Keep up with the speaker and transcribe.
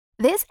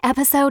This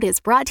episode is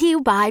brought to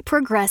you by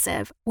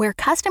Progressive, where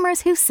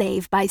customers who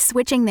save by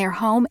switching their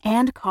home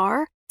and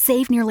car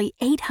save nearly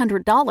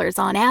 $800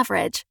 on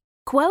average.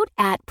 Quote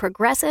at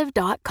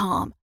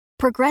Progressive.com.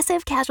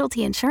 Progressive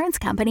Casualty Insurance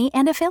Company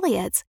and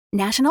Affiliates.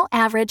 National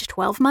average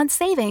 12-month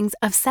savings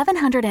of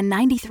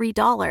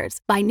 $793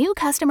 by new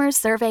customers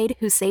surveyed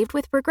who saved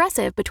with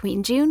Progressive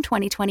between June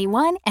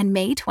 2021 and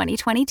May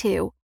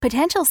 2022.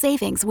 Potential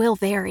savings will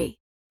vary.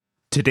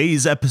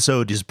 Today's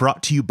episode is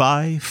brought to you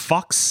by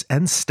Fox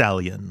and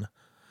Stallion.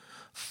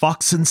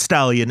 Fox and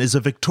Stallion is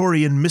a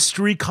Victorian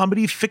mystery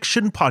comedy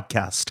fiction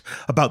podcast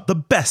about the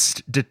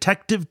best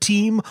detective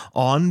team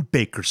on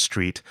Baker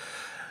Street.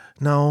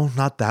 No,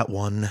 not that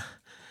one.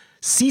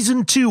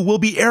 Season 2 will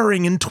be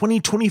airing in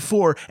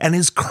 2024 and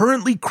is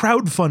currently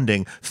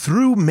crowdfunding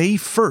through May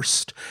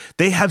 1st.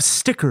 They have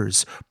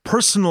stickers,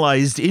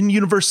 personalized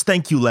in-universe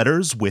thank you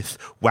letters with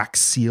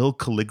wax seal,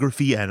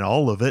 calligraphy, and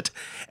all of it,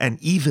 and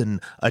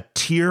even a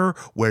tier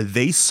where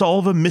they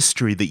solve a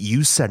mystery that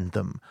you send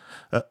them.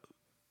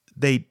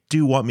 They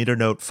do want me to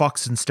note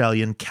Fox and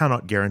Stallion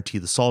cannot guarantee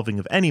the solving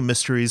of any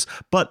mysteries,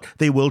 but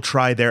they will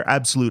try their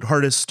absolute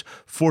hardest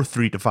for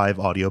 3 to 5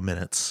 audio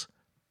minutes.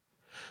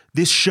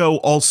 This show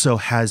also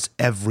has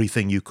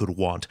everything you could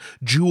want: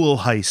 jewel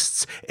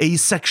heists,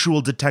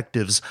 asexual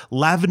detectives,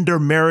 lavender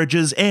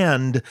marriages,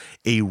 and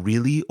a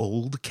really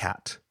old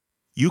cat.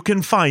 You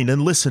can find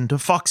and listen to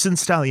Fox and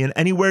Stallion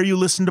anywhere you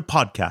listen to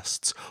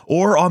podcasts,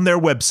 or on their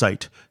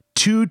website,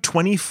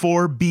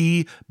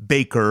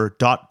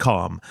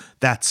 224bbaker.com.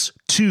 That's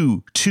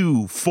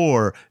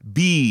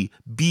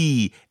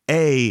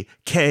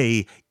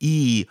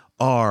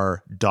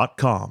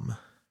 224bbaker.com.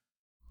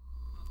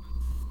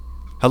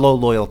 Hello,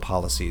 Loyal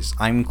Policies.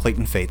 I'm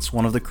Clayton Fates,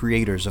 one of the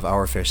creators of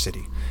Our Fair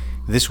City.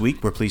 This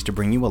week, we're pleased to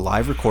bring you a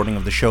live recording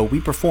of the show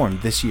we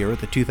performed this year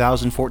at the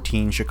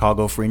 2014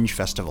 Chicago Fringe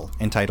Festival,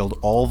 entitled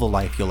All the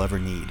Life You'll Ever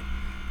Need.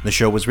 The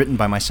show was written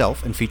by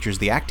myself and features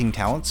the acting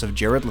talents of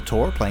Jared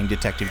Latour playing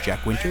Detective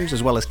Jack Winters,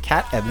 as well as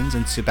Kat Evans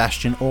and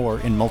Sebastian Orr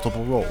in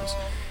multiple roles.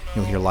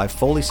 You'll hear live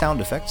Foley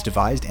sound effects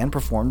devised and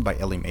performed by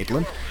Ellie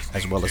Maitland,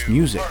 as well as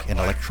music and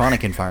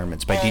electronic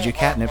environments by DJ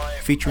Catnip,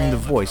 featuring the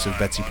voice of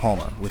Betsy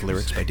Palmer, with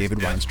lyrics by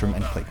David Reinstrom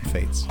and Clayton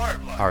Fates.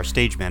 Our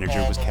stage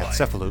manager was Kat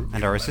Cephalou,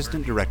 and our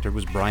assistant director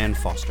was Brian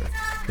Foster.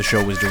 The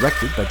show was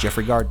directed by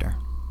Jeffrey Gardner.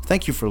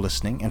 Thank you for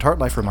listening, and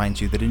Heartlife reminds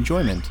you that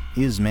enjoyment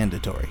is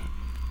mandatory.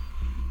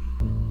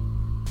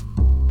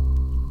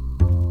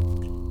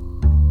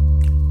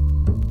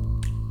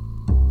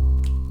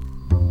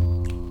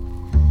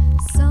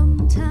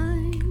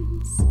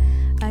 Sometimes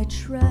I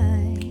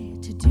try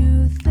to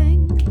do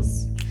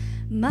things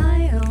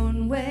my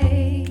own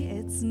way.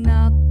 It's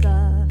not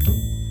the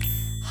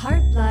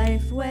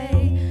Heartlife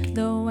way,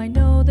 though I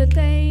know that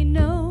they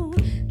know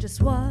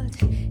just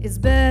what is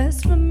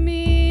best for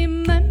me.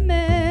 My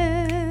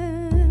manager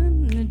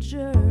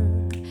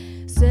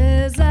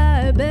says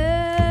I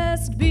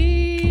best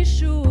be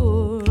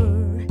sure,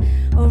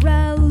 or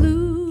I'll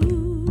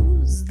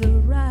lose the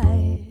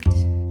right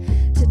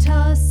to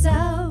toss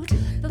out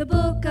the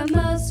book. I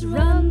must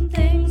run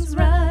things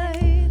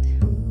right.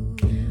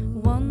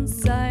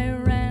 Once I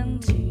ran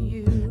to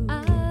you,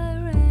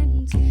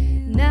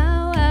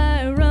 now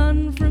I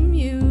run from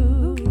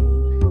you.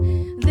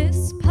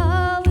 This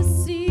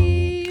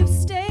policy you've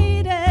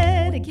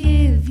stated,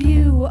 give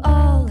you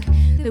all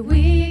that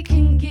we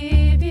can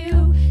give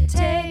you.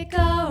 Take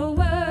our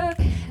work,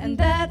 and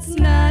that's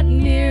not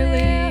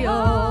nearly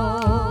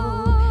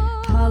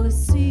all.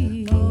 Policy.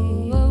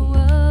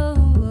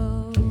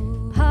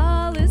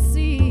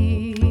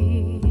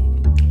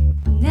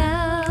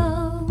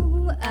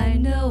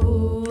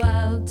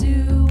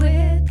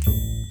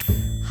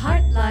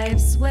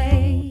 Heartlife's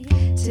way.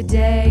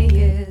 Today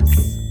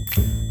is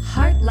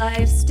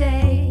Heartlife's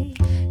day.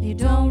 You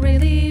don't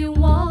really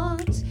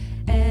want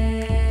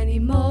any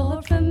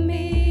more from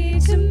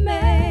me to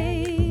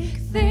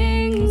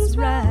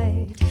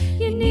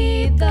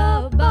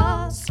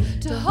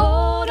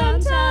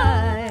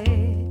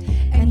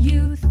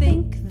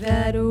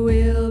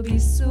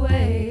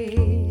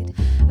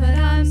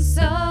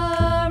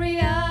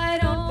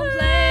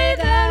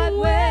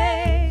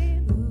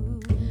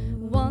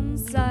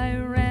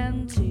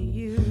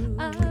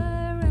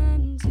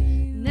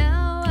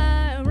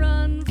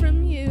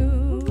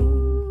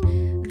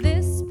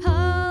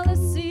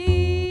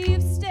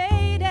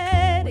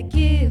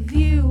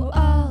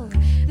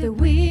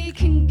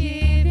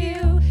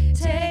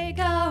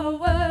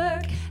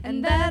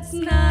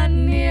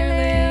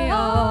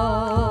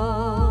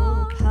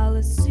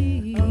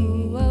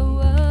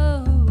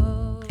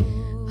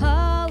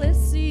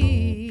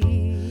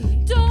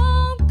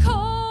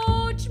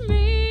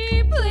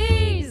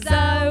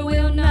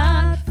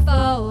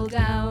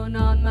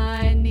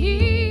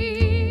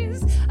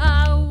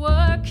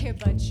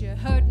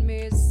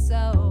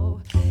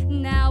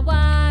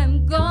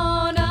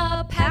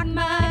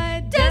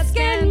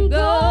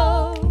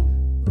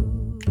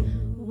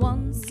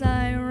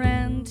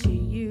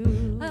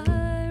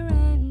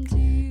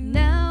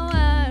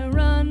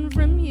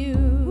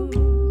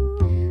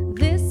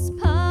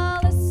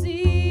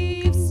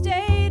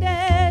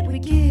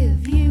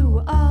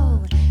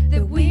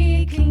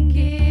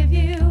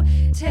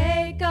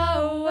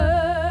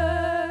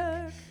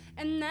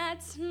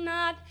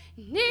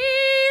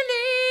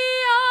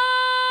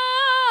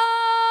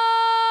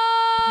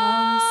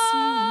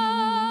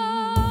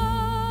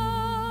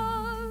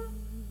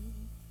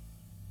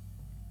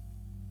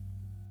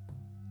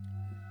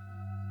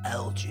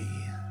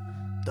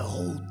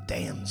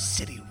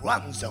city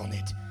runs on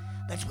it.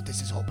 That's what this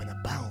has all been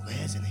about,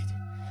 hasn't it?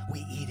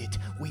 We eat it,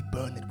 we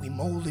burn it, we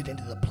mold it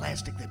into the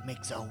plastic that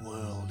makes our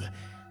world.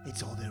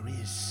 It's all there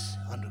is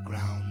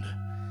underground.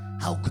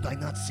 How could I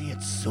not see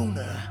it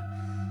sooner?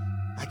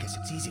 I guess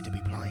it's easy to be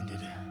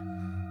blinded.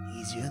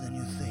 Easier than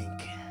you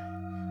think.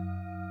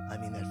 I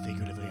mean that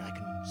figuratively, I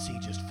can see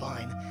just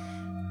fine.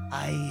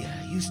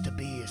 I used to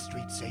be a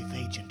street-safe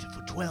agent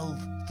for 12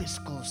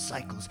 fiscal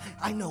cycles.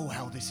 I know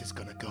how this is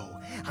gonna go.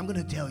 I'm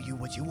gonna tell you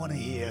what you wanna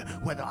hear,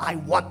 whether I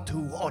want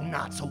to or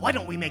not. So why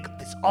don't we make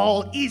this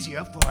all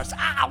easier for us?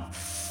 Ow!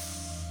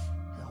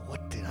 Now,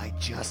 what did I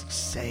just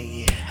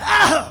say?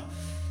 Ow!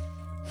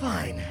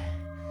 Fine.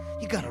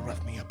 You gotta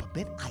rough me up a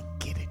bit. I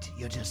get it.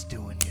 You're just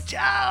doing your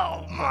job.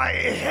 Ow! My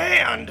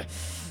hand!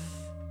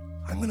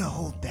 I'm gonna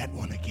hold that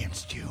one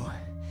against you.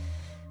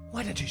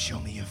 Why don't you show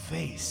me your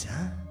face,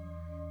 huh?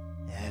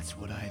 That's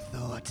what I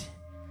thought.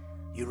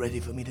 You ready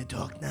for me to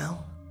talk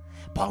now?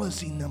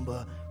 Policy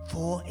number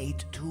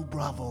 482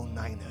 Bravo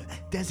Niner.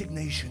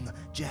 Designation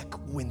Jack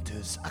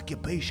Winters.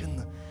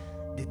 Occupation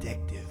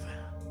detective.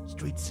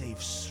 Street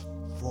Safes,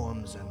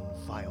 Forms and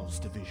Files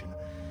Division.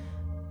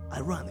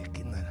 Ironic,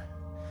 isn't it?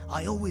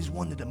 I always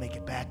wanted to make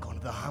it back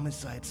onto the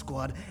homicide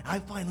squad. I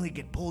finally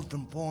get pulled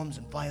from Forms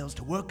and Files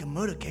to work a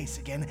murder case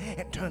again,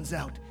 and turns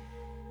out,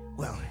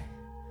 well,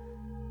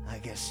 I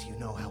guess you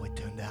know how it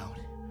turned out.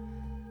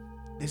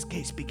 This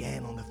case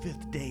began on the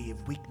 5th day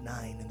of week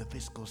 9 in the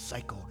fiscal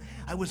cycle.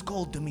 I was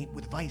called to meet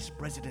with Vice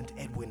President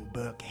Edwin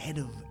Burke, head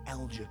of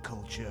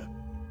Algaculture.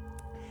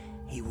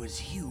 He was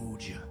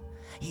huge.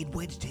 He'd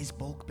wedged his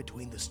bulk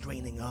between the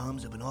straining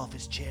arms of an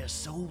office chair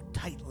so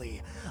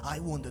tightly, I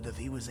wondered if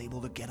he was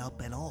able to get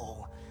up at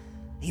all.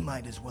 He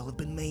might as well have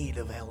been made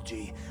of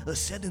algae, a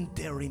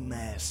sedentary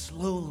mass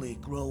slowly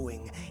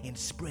growing and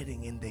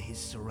spreading into his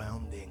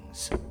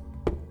surroundings.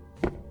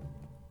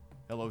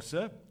 Hello,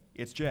 sir.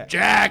 It's Jack.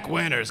 Jack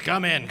Winters,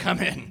 come in, come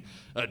in.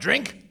 A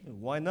drink?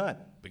 Why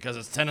not? Because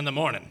it's 10 in the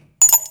morning.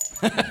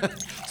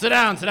 Sit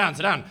down, sit down,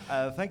 sit down.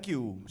 Thank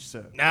you,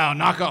 sir. Now,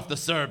 knock off the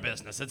sir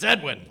business. It's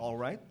Edwin. All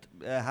right.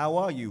 How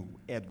are you,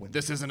 Edwin?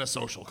 This isn't a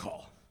social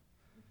call.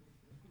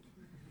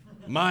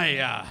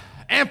 My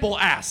ample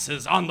ass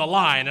is on the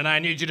line, and I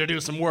need you to do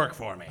some work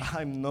for me.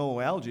 I'm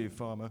no algae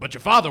farmer. But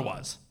your father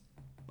was.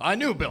 I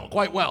knew Bill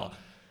quite well.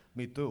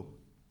 Me too.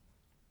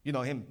 You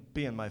know, him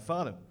being my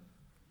father.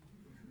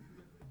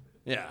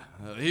 Yeah,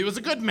 he was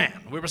a good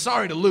man. We were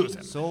sorry to lose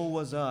him. So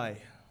was I.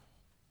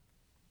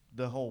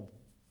 The whole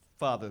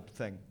father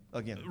thing,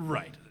 again.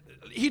 Right.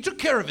 He took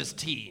care of his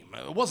team.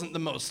 Wasn't the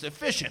most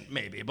efficient,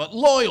 maybe, but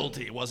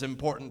loyalty was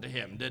important to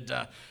him. Did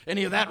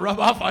any of that rub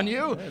off on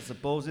you? I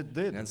suppose it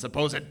did. And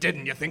suppose it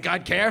didn't. You think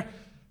I'd care?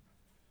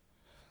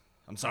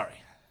 I'm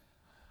sorry.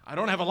 I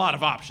don't have a lot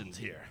of options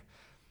here.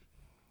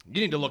 You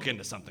need to look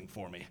into something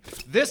for me.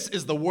 This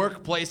is the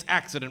workplace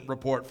accident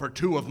report for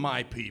 2 of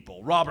my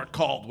people, Robert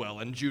Caldwell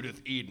and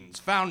Judith Edens,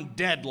 found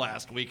dead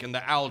last week in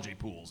the algae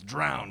pools,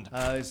 drowned.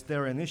 Is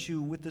there an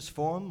issue with this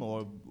form,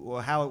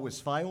 or how it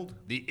was filed?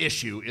 The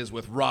issue is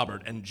with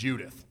Robert and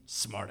Judith,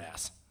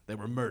 smartass. They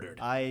were murdered.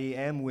 I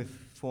am with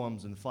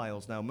Forms and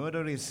Files now.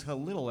 Murder is a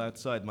little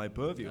outside my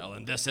purview. Well,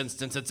 in this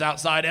instance, it's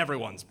outside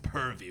everyone's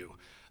purview.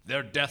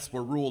 Their deaths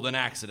were ruled an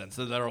accident,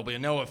 so there will be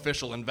no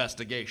official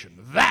investigation.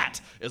 That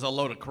is a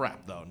load of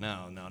crap, though.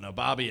 No.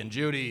 Bobby and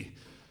Judy,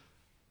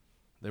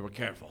 they were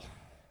careful.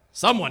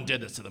 Someone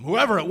did this to them.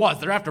 Whoever it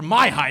was, they're after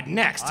my hide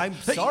next. I'm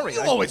sorry.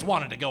 You always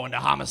wanted to go into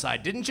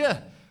homicide, didn't you?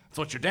 That's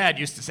what your dad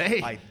used to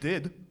say. I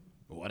did.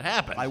 What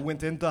happened? I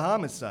went into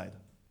homicide.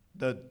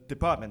 The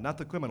department, not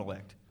the criminal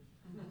act.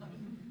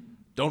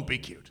 Don't be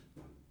cute.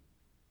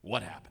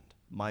 What happened?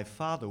 My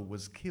father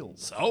was killed.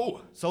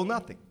 So? So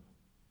nothing.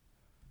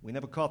 We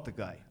never caught the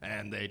guy.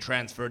 And they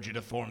transferred you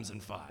to Forms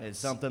and Files. It's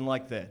something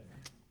like that.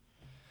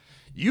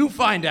 You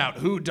find out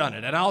who done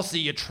it, and I'll see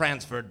you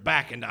transferred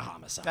back into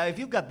homicide. Now, if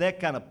you've got that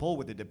kind of pull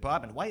with the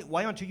department,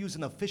 why aren't you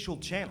using official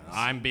channels?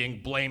 I'm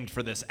being blamed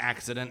for this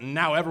accident, and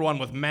now everyone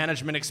with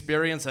management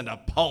experience and a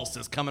pulse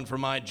is coming for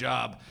my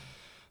job.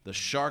 The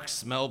sharks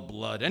smell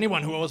blood.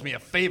 Anyone who owes me a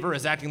favor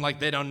is acting like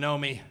they don't know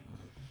me.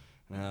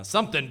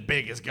 Something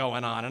big is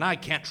going on, and I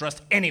can't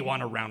trust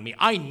anyone around me.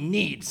 I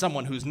need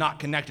someone who's not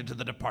connected to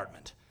the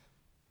department.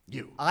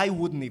 You. I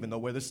wouldn't even know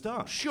where to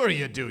start. Sure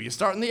you do. You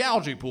start in the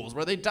algae pools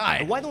where they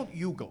died. Why don't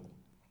you go?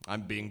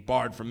 I'm being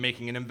barred from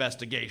making an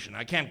investigation.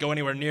 I can't go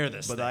anywhere near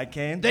this But thing. I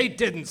can? They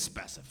didn't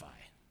specify.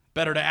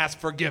 Better to ask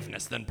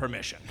forgiveness than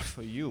permission.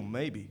 For you,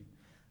 maybe.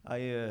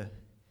 I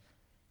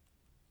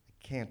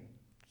can't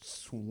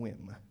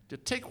swim. To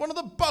take one of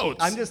the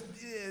boats. I'm just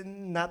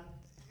not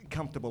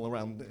comfortable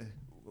around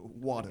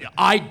water. Yeah,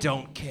 I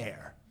don't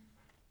care.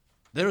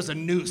 There's a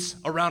noose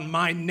around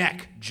my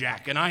neck,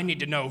 Jack, and I need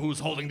to know who's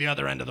holding the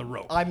other end of the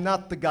rope. I'm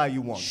not the guy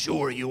you want.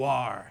 Sure you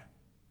are.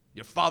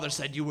 Your father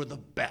said you were the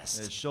It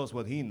best. shows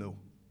what he knew.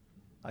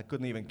 I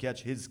couldn't even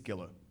catch his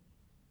killer.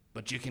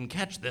 But you can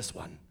catch this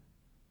one.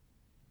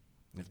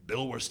 If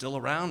Bill were still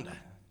around,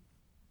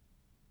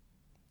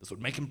 this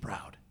would make him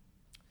proud.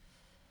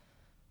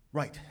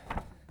 Right.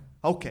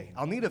 Okay,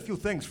 I'll need a few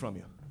things from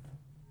you.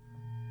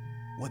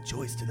 What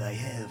choice did I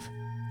have?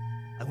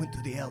 I went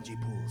to the algae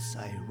pools.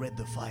 I read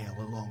the file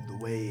along the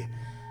way.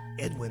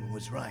 Edwin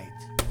was right.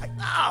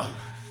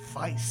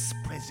 Vice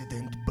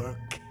President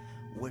Burke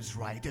was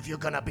right. If you're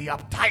gonna be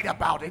uptight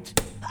about it,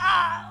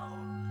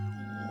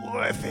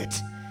 worth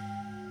it.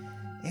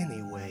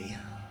 Anyway,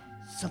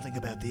 something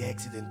about the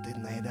accident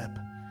didn't add up.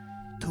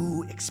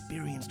 2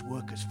 experienced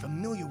workers,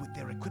 familiar with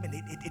their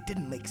equipment, it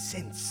didn't make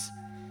sense.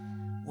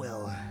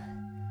 Well,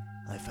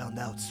 I found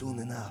out soon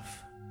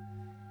enough.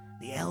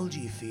 The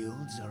algae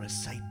fields are a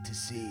sight to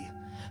see.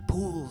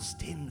 Pools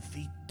 10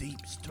 feet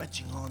deep,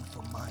 stretching on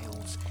for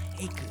miles.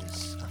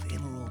 Acres of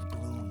emerald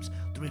blooms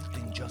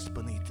drifting just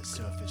beneath the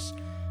surface,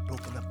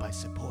 broken up by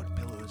support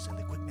pillars and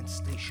equipment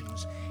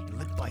stations, and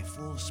lit by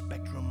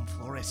full-spectrum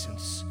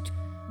fluorescence.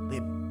 They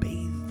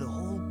bathe the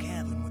whole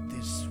cavern with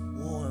this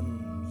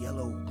warm,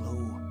 yellow glow.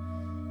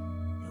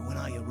 And when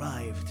I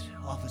arrived,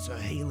 Officer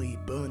Haley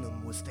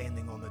Burnham was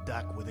standing on the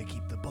dock where they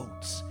keep the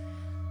boats.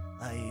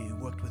 I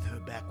worked with her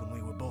back when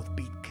we were both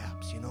beat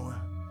cops, you know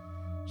her?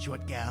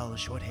 Short gal,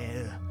 short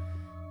hair,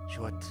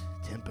 short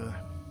temper.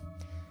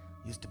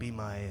 Used to be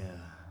my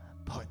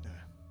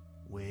partner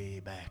way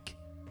back.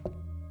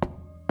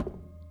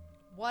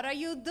 What are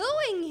you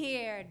doing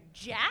here,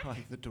 Jack?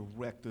 By the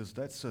directors,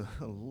 that's a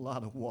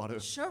lot of water.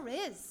 Sure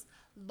is.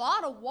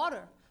 Lot of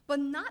water, but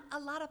not a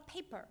lot of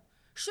paper.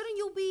 Shouldn't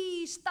you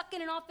be stuck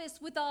in an office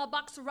with a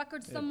box of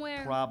records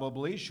somewhere?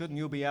 Probably. Shouldn't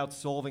you be out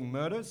solving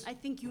murders? I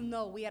think you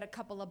know we had a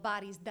couple of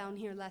bodies down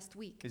here last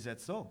week. Is that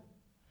so?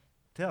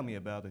 Tell me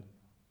about it.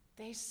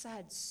 They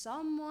said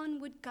someone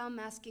would come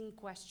asking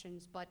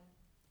questions, but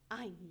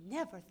I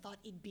never thought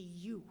it'd be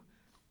you.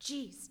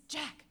 Jeez,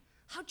 Jack,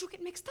 how'd you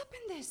get mixed up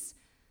in this?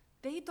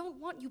 They don't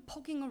want you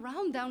poking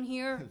around down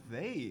here.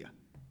 They?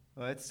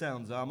 Well, that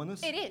sounds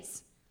ominous. It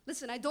is.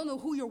 Listen, I don't know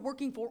who you're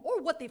working for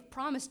or what they've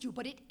promised you,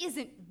 but it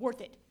isn't worth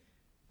it.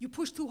 You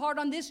push too hard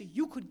on this,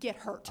 you could get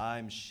hurt.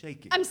 I'm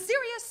shaking. I'm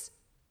serious.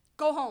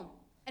 Go home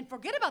and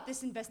forget about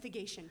this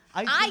investigation.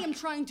 I am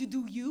trying to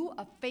do you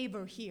a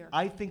favor here.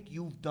 I think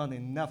you've done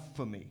enough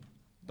for me,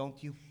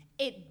 don't you?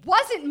 It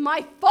wasn't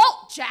my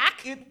fault,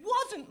 Jack. It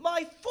wasn't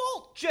my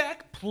fault,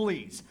 Jack.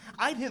 Please.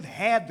 I'd have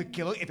had the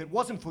killer if it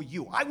wasn't for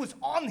you. I was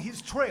on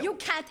his trail. You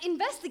can't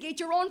investigate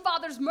your own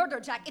father's murder,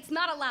 Jack. It's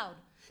not allowed.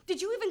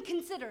 Did you even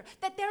consider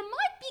that there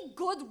might be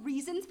good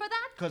reasons for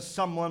that? Because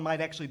someone might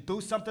actually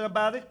do something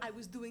about it? I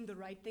was doing the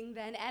right thing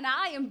then, and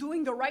I am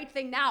doing the right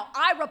thing now.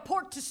 I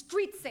report to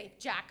Street Safe,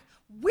 Jack.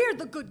 We're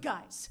the good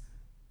guys.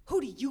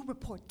 Who do you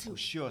report to? Oh,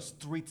 sure,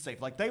 Street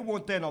Safe. Like they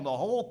weren't in on the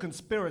whole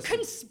conspiracy.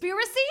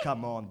 Conspiracy?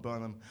 Come on,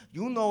 Burnham.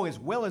 You know as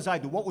well as I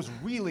do what was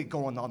really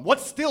going on.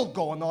 What's still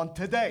going on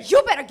today?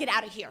 You better get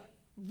out of here.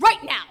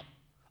 Right now.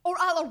 Or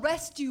I'll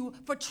arrest you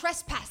for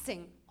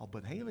trespassing. Oh,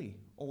 but Haley,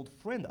 old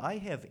friend, I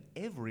have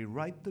every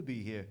right to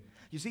be here.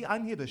 You see,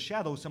 I'm here to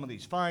shadow some of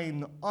these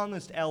fine,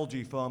 honest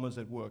algae farmers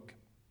at work.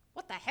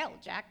 What the hell,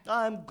 Jack?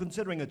 I'm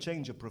considering a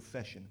change of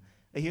profession.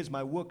 Here's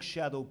my work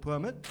shadow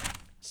permit,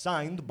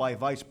 signed by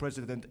Vice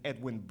President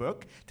Edwin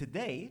Burke.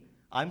 Today,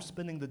 I'm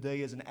spending the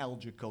day as an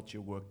algae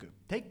culture worker.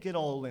 Take it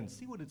all in,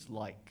 see what it's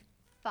like.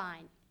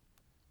 Fine.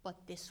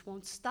 But this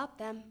won't stop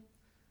them.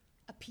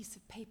 A piece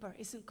of paper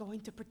isn't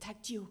going to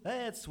protect you.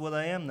 That's what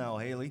I am now,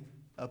 Haley.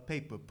 A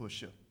paper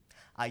pusher.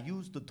 I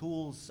use the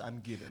tools I'm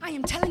given. I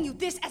am telling you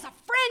this as a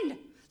friend.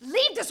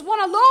 Leave this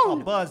one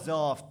alone. Oh, buzz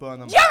off,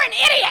 Burnham. You're an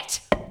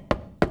idiot!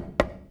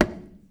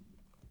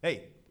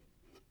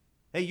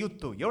 Hey, you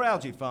two, you're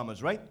algae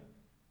farmers, right?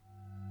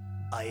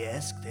 I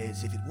asked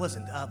as if it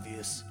wasn't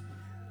obvious.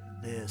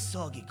 Their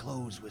soggy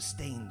clothes were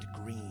stained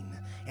green,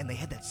 and they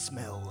had that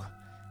smell,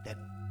 that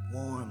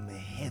warm,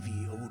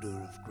 heavy odor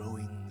of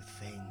growing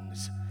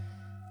things.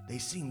 They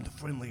seemed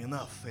friendly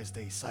enough as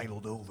they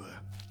sidled over.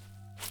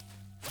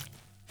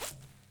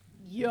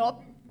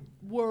 Yup,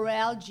 we're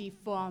algae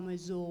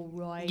farmers, all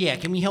right. Yeah,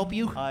 can we help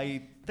you?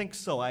 I think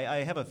so.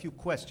 I have a few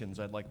questions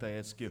I'd like to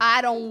ask you.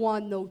 I don't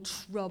want no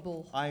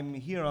trouble. I'm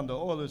here under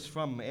orders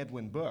from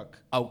Edwin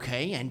Burke.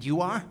 Okay, and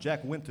you are?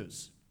 Jack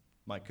Winters.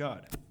 My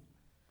card.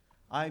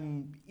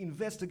 I'm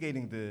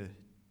investigating the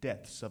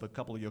deaths of a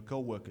couple of your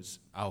co-workers.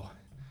 Oh,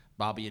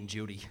 Bobby and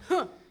Judy.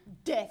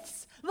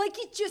 Deaths. Like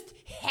it just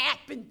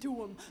happened to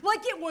them.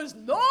 Like it was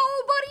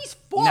nobody's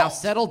fault. Now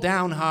settle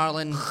down,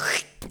 Harlan.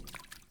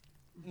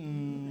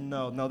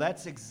 No,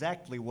 that's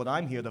exactly what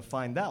I'm here to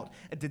find out.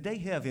 Did they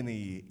have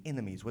any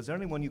enemies? Was there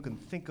anyone you can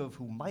think of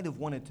who might have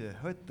wanted to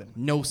hurt them?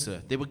 No,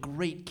 sir. They were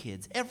great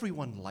kids.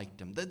 Everyone liked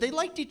them. They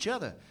liked each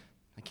other.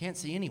 I can't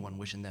see anyone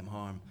wishing them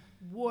harm.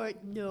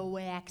 What no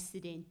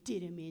accident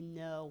did him in,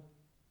 though.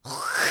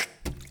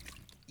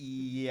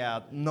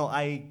 Yeah, no,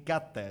 I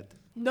got that.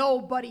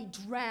 Nobody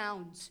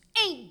drowns.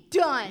 Ain't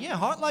done. Yeah,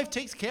 Heart Life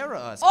takes care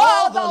of us.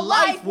 All the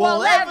life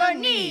we'll ever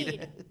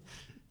need.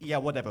 Yeah,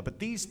 whatever, but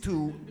these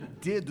two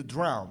did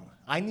drown.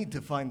 I need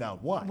to find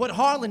out why. What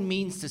Harlan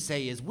means to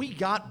say is we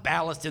got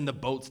ballast in the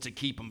boats to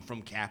keep them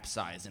from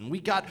capsizing.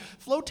 We got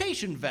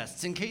flotation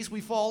vests in case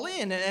we fall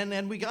in,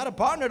 and we got a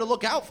partner to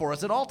look out for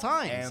us at all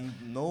times.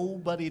 And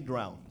nobody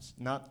drowns.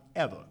 Not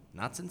ever.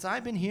 Not since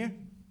I've been here.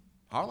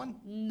 Harlan?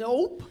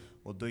 Nope.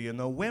 Well, do you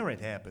know where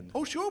it happened?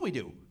 Oh, sure we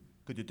do.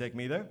 Could you take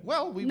me there?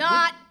 Well, we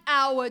Not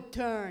our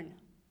turn.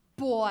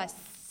 Boss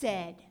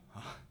said.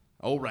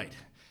 Oh, right.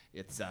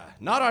 It's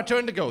not our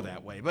turn to go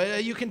that way,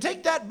 but you can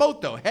take that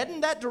boat, though. Head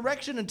in that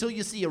direction until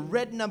you see a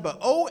red number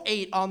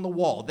 08 on the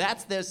wall.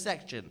 That's their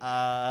section.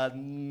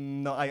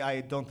 No,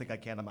 I don't think I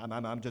can.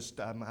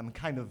 I'm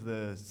kind of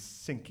the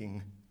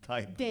sinking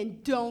type. Then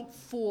don't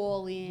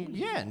fall in.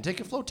 Yeah, and take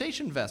a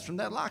flotation vest from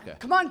that locker.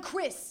 Come on,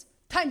 Chris.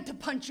 Time to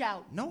punch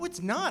out. No,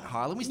 it's not,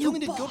 Harlan. We still Your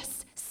need to go...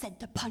 boss said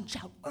to punch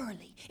out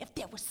early if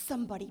there was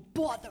somebody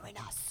bothering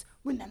us.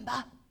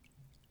 Remember?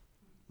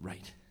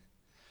 Right.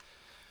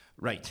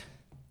 Right.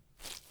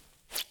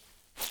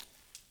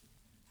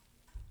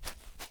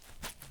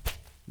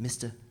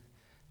 Mister,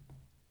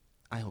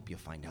 I hope you'll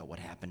find out what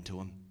happened to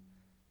them.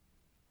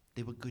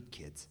 They were good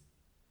kids.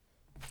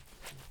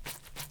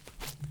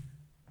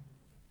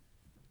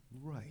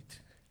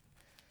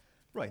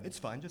 Right, it's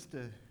fine. Just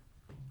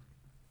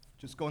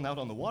going out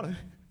on the water.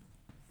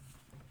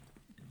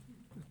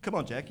 Come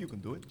on, Jack, you can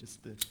do it.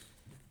 Just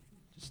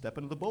step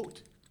into the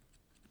boat.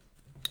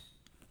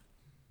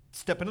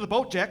 Step into the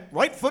boat, Jack.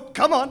 Right foot,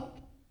 come on.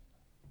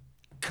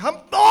 Come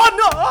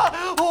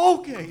on!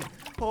 Okay.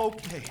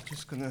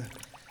 Just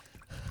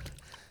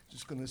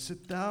gonna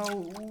sit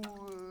down.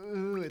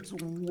 Ooh, it's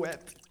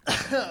wet.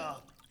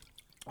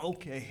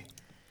 Okay.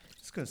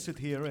 Just gonna sit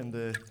here and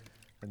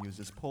use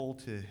this pole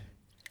to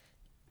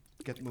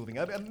get moving.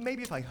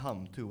 Maybe if I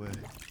hum to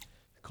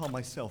calm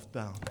myself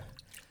down.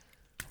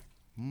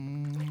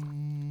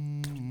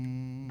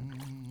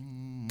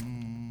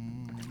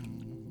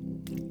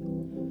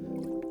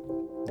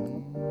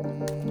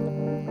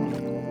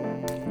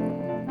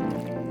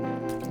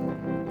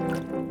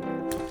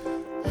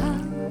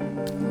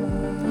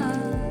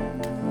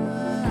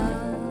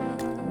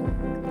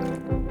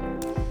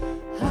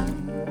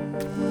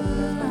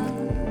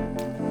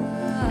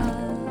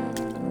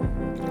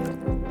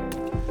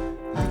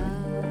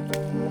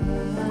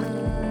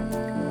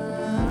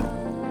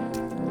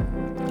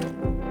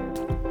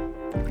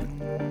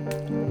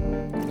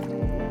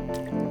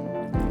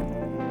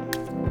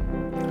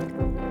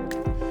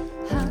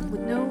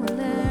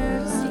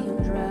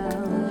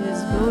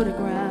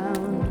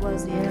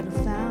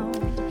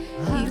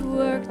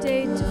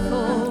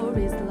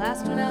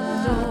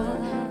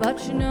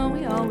 But you know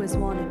we always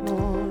wanted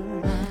more.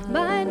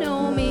 By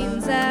no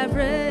means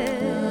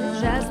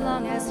average, as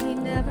long as he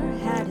never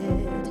had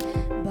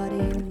it. But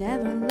he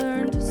never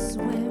learned to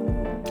swim.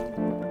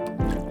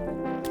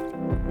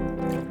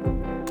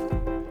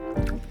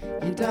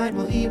 He died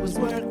while he was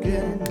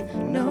working,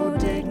 no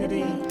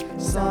dignity,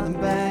 saw them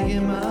bag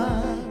him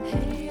up.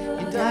 He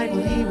died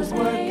while he was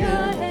working,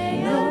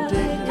 no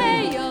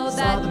dignity,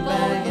 saw them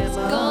bag him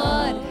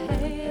up.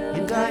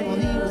 He died while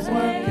he was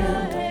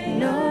working,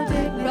 no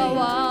dignity,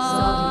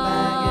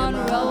 saw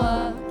them bag him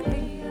up.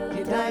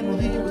 He died while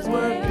he was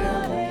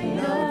working,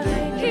 no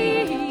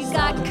dignity, He's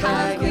got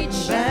concrete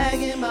bag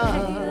him up.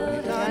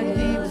 He died while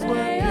he was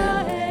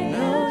working,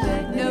 no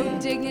dignity. No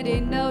dignity,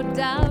 no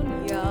doubt,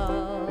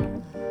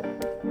 y'all.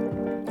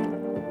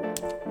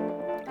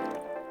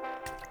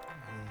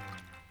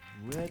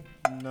 Red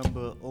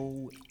number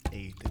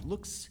 08. It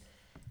looks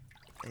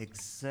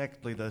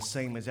exactly the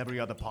same as every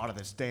other part of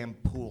this damn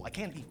pool. I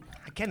can't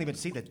even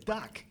see the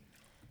dock.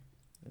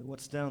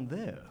 What's down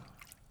there?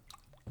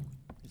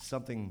 Is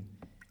something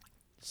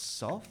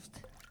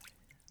soft?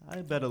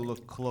 I better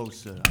look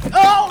closer.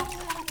 Oh!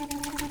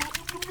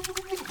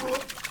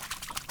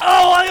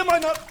 Oh, why am I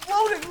not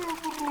floating?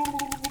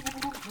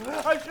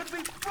 I should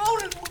be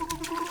floating.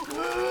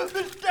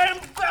 This damn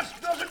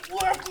vest doesn't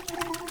work.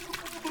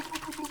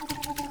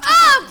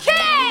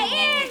 Okay,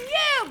 in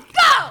you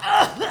go!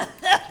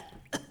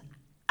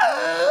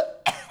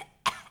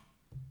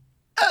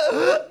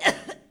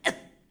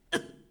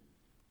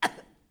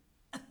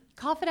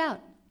 Cough it out.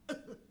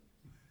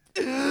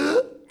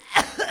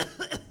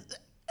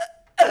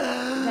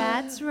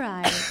 That's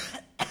right.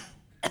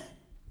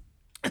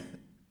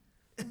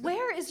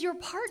 Where is your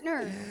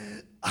partner?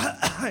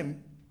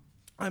 I'm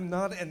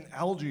not an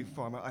algae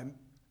farmer.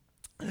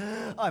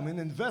 I'm an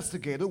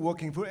investigator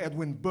working for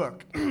Edwin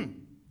Burke.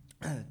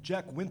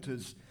 Jack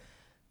Winters,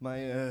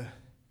 my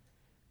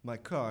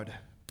card.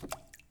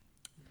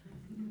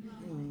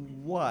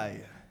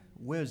 Why?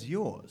 Where's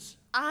yours?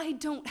 I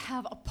don't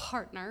have a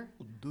partner.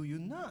 Do you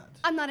not?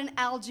 I'm not an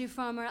algae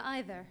farmer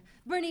either.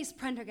 Bernice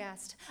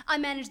Prendergast. I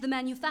manage the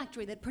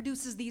manufactory that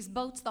produces these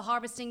boats, the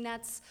harvesting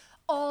nets,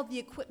 all the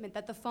equipment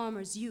that the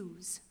farmers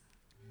use.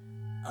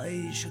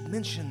 I should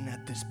mention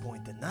at this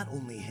point that not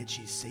only had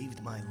she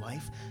saved my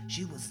life,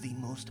 she was the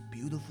most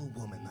beautiful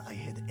woman I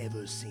had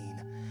ever seen.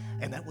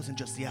 And that wasn't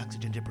just the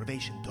oxygen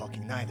deprivation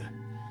talking neither.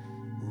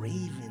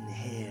 Raven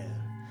hair,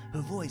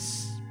 her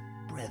voice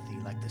breathy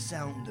like the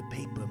sound a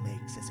paper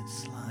makes as it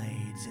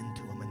slides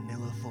into a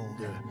manila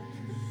folder,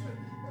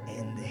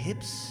 and the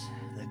hips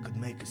that could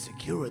make a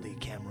security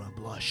camera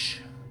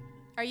blush.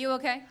 Are you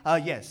okay?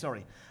 Yes,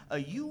 sorry.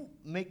 You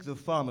make the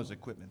farmer's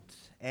equipment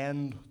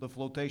and the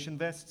flotation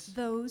vests?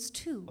 Those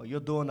two. Oh, you're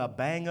doing a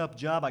bang-up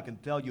job, I can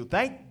tell you.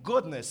 Thank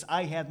goodness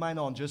I had mine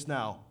on just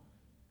now.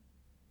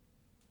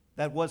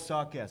 That was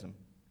sarcasm.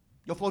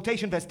 Your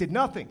flotation vest did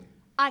nothing.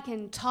 I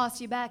can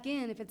toss you back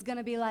in if it's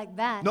gonna be like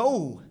that.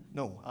 No,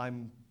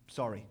 I'm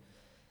sorry.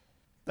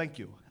 Thank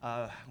you.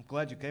 I'm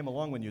glad you came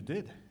along when you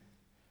did.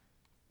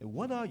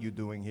 What are you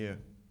doing here?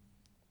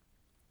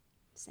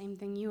 Same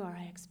thing you are,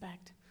 I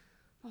expect.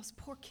 Those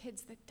poor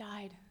kids that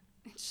died.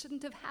 It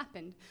shouldn't have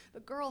happened. The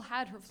girl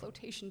had her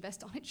flotation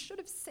vest on. It should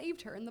have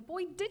saved her, and the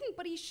boy didn't,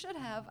 but he should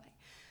have.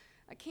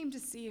 I came to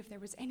see if there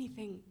was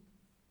anything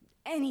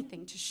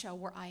to show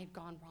where I had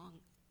gone wrong.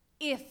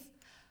 If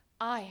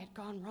I had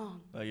gone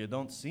wrong. You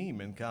don't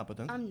seem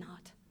incompetent. I'm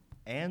not.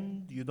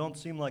 And you don't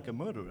seem like a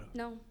murderer.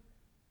 No.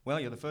 Well,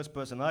 you're the first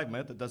person I've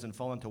met that doesn't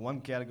fall into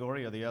one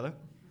category or the other.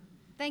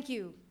 Thank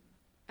you,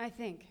 I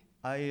think.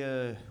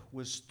 I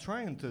was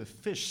trying to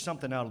fish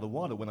something out of the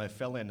water when I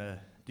fell in.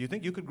 Do you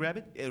think you could grab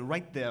it?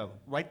 Right there,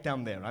 right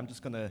down there. I'm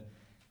just gonna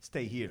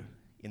stay here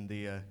in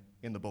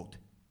the boat,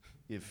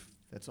 if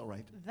that's all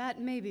right.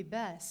 That may be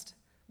best.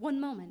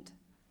 One moment.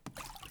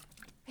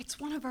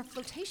 It's one of our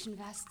flotation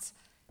vests.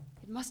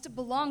 It must have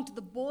belonged to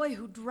the boy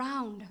who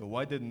drowned. So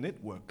why didn't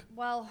it work?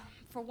 Well,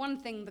 for one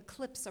thing, the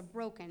clips are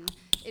broken.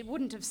 It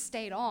wouldn't have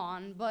stayed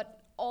on,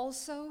 but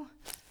also,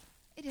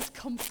 it is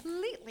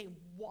completely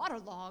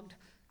waterlogged.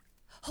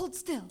 Hold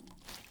still.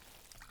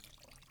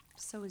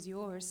 So is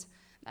yours.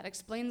 That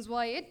explains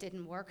why it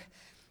didn't work.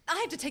 I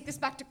have to take this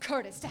back to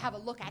Curtis to have a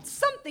look at.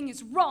 Something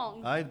is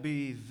wrong. I'd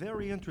be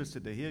very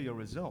interested to hear your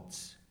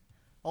results.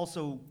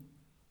 Also,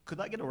 could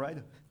I get a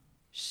ride?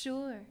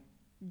 Sure,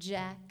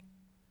 Jack.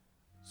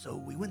 So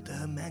we went to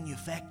her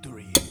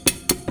manufactory.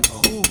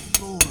 A whole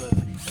floor of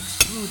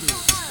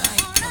extruders,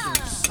 die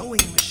cutters,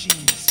 sewing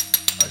machines.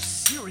 A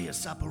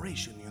serious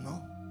operation, you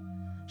know?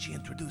 She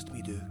introduced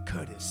me to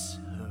Curtis,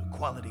 her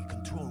quality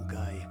control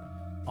guy.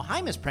 Oh,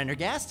 hi, Miss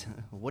Prendergast.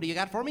 What do you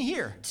got for me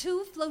here?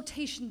 2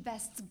 flotation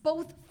vests,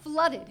 both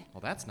flooded.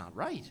 Well, that's not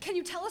right. Can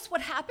you tell us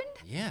what happened?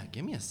 Yeah,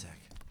 give me a sec.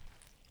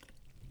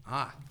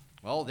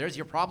 Well, there's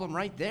your problem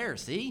right there,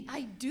 see?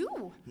 I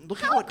do. Look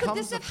how how it could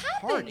comes this have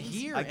apart happened?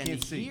 here I and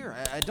can't see. here.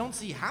 I don't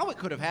see how it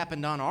could have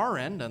happened on our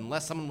end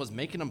unless someone was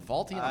making them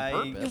faulty on I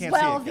purpose. can't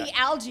Well, see it. the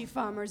algae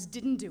farmers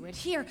didn't do it.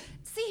 Here,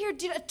 see here,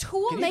 did a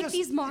tool Can you make just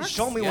these marks?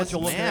 show me Yes, what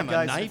you're looking ma'am, at,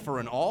 guys? a knife or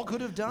an awl could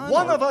have done.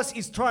 One or- of us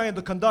is trying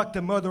to conduct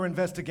a murder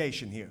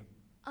investigation here.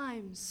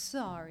 I'm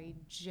sorry,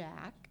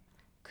 Jack.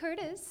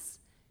 Curtis,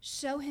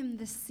 show him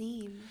the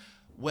seam.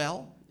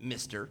 Well,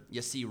 mister,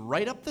 you see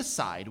right up the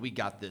side we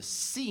got this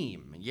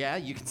seam. Yeah,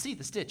 you can see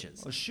the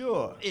stitches. Oh,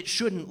 sure. It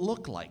shouldn't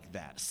look like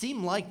that.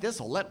 Seam like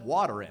this will let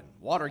water in.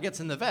 Water gets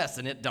in the vest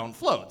and it don't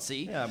float,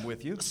 see? Yeah, I'm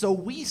with you. So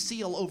we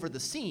seal over the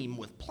seam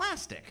with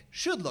plastic.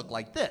 Should look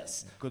like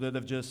this. Could it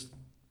have just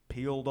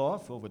peeled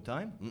off over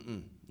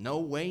time? No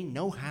way,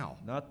 no how.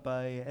 Not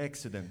by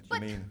accident, you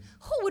But mean?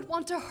 who would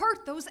want to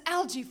hurt those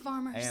algae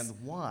farmers? And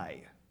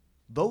why?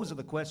 Those are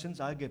the questions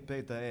I get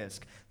paid to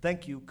ask.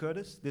 Thank you,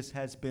 Curtis. This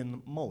has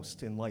been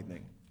most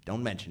enlightening.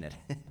 Don't mention it.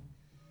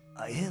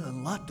 I had a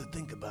lot to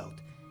think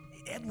about.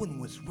 Edwin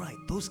was right.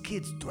 Those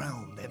kids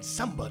drowned, and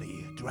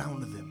somebody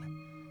drowned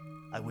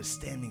them. I was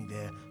standing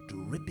there,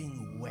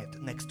 dripping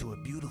wet, next to a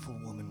beautiful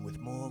woman with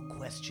more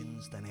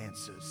questions than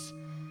answers.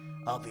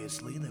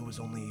 Obviously, there was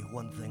only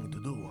one thing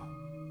to do.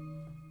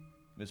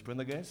 Miss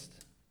Prendergast,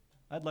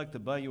 I'd like to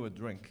buy you a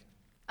drink.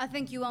 I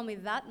think you owe me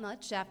that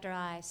much after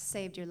I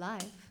saved your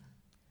life.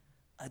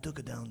 I took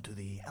her down to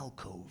the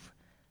alcove,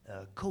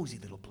 a cozy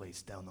little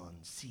place down on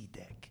C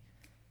deck.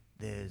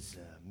 There's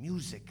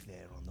music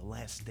there on the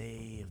last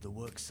day of the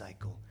work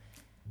cycle.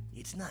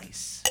 It's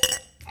nice.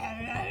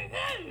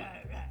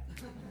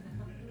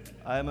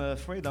 I'm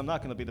afraid I'm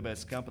not going to be the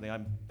best company.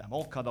 I'm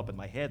all caught up in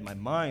my head. My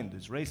mind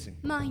is racing.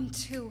 Mine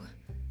too.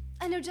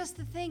 I know just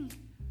the thing.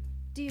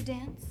 Do you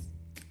dance?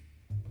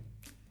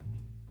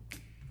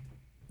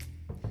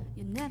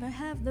 You never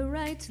have the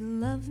right to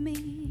love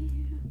me.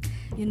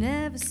 You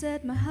never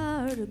set my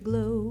heart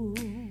aglow.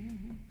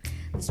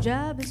 This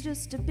job is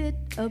just a bit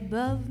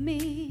above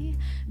me,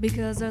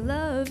 because our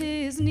love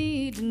is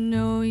need to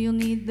know. You'll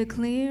need the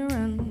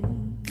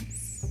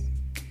clearance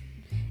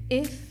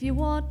if you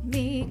want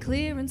me.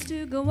 Clearance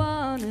to go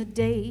on a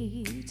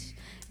date.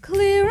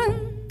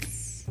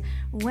 Clearance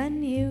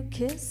when you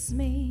kiss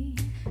me.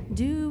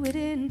 Do it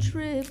in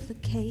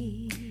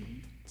triplicate.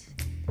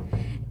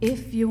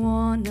 If you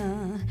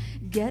wanna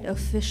get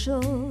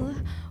official,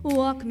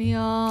 walk me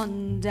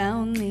on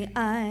down the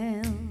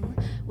aisle.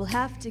 We'll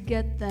have to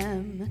get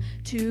them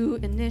to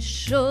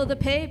initial the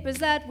papers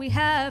that we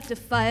have to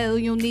file.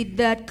 You'll need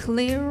that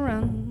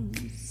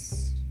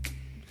clearance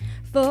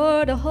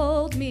for to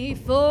hold me,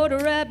 for to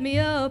wrap me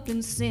up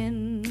in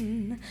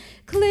sin.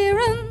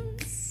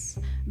 Clearance,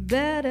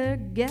 better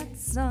get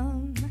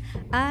some.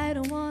 I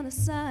don't wanna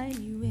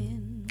sign you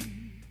in.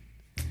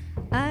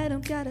 I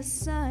don't gotta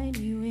sign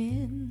you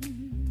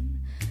in.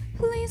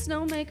 Please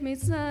don't make me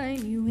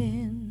sign you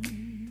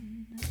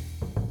in.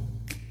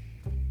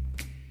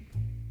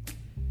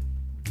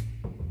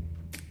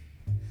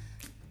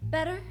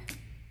 Better?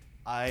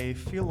 I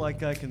feel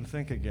like I can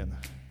think again.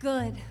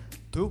 Good.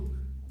 2.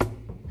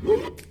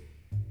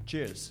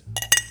 Cheers.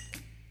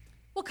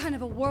 What kind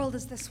of a world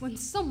is this when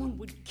someone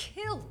would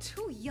kill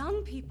 2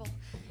 young people?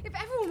 If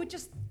everyone would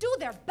just do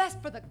their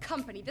best for the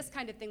company, this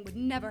kind of thing would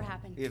never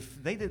happen.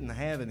 If they didn't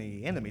have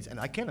any enemies, and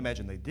I can't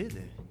imagine they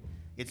did,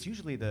 it's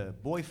usually the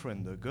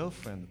boyfriend or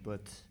girlfriend,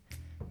 but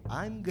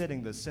I'm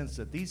getting the sense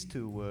that these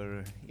 2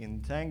 were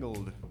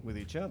entangled with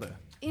each other.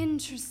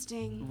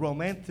 Interesting.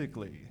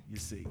 Romantically, you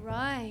see.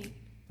 Right.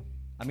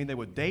 I mean, they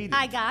were dating.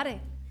 I got it.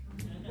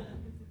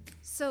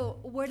 So,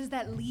 where does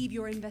that leave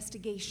your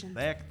investigation?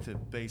 Back to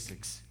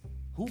basics.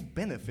 Who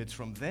benefits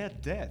from their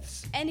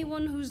deaths?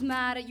 Anyone who's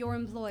mad at your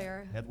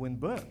employer. Edwin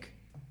Burke.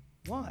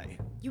 Why?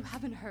 You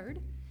haven't heard?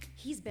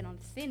 He's been on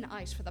thin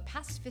ice for the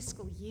past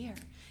fiscal year.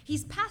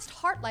 He's past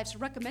HeartLife's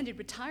recommended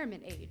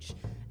retirement age.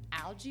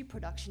 Algae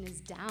production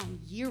is down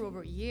year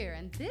over year,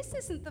 and this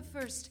isn't the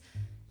first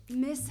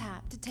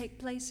mishap to take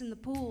place in the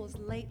pools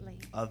lately.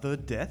 Other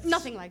deaths?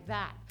 Nothing like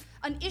that.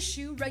 An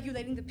issue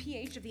regulating the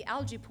pH of the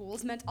algae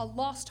pools meant a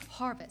lost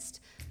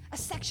harvest. A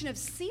section of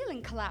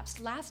ceiling collapsed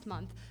last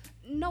month.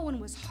 No one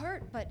was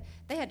hurt, but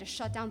they had to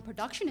shut down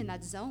production in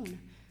that zone.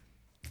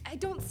 I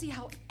don't see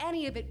how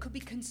any of it could be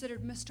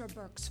considered Mr.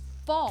 Burke's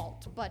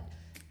fault, but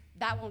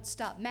that won't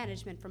stop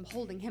management from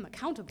holding him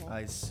accountable.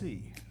 I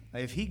see.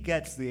 If he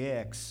gets the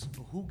X,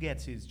 who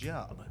gets his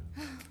job?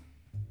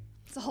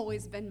 It's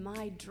always been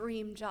my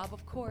dream job,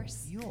 of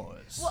course.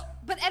 Yours? Well,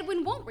 but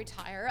Edwin won't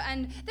retire,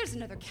 and there's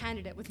another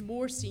candidate with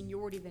more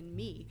seniority than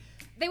me.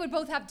 They would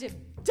both have to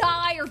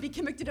die or be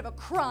convicted of a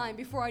crime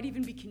before I'd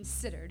even be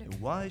considered.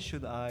 Why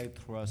should I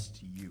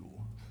trust you?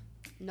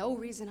 No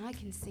reason I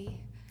can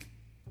see.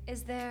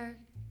 Is there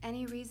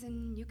any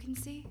reason you can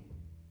see?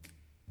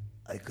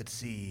 I could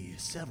see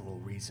several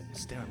reasons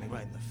staring me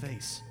right in the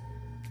face.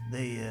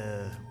 They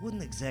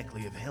wouldn't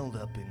exactly have held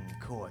up in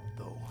court,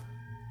 though.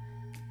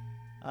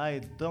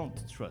 I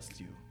don't trust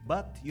you,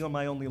 but you're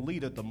my only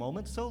lead at the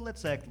moment, so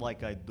let's act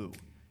like I do.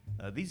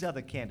 These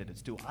other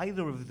candidates, do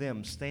either of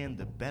them stand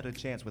a better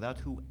chance without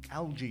 2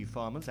 algae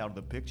farmers out of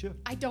the picture?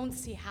 I don't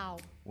see how.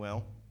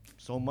 Well,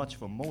 so much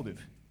for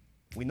motive.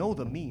 We know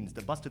the means,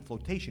 the busted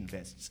flotation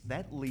vests.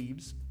 That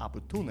leaves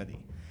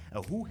opportunity.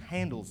 Who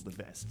handles the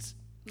vests?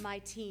 My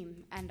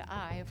team and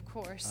I, of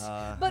course.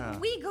 Uh-huh. But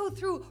we go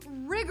through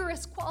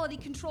rigorous quality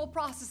control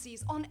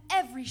processes on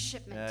every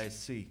shipment. I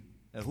see.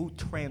 Who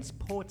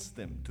transports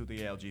them to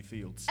the algae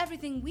fields?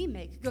 Everything we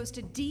make goes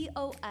to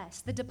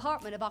DOS, the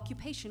Department of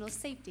Occupational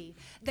Safety.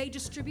 They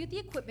distribute the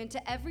equipment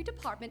to every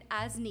department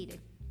as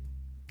needed.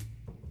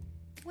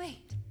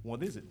 Wait,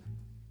 What is it?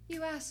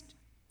 you asked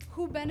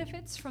who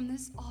benefits from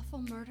this awful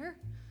murder?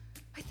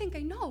 I think I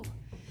know.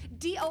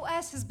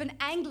 DOS has been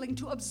angling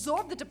to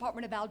absorb the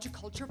Department of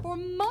Algaculture for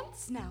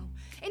months now.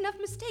 Enough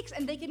mistakes,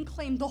 and they can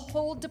claim the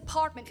whole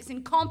department is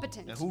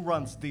incompetent. Who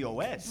runs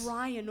DOS?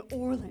 Brian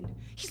Orland.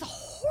 He's a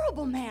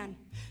horrible man.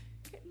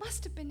 It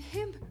must have been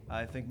him.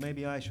 I think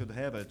maybe I should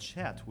have a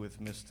chat with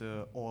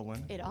Mr.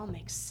 Orland. It all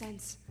makes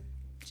sense.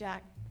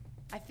 Jack,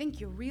 I think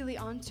you're really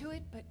onto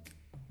it, but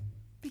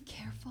be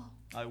careful.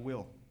 I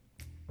will.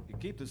 You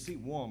keep the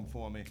seat warm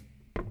for me.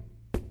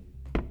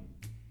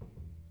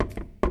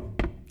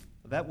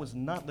 That was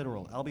not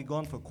literal. I'll be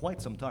gone for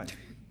quite some time.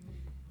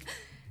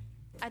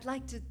 I'd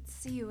like to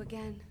see you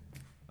again.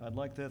 I'd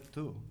like that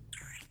too.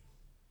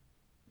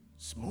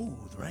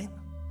 Smooth, right?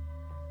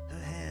 Her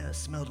hair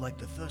smelled like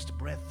the first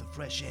breath of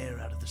fresh air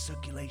out of the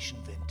circulation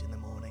vent in the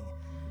morning,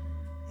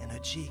 and her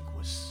cheek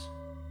was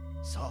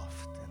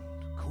soft and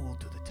cool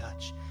to the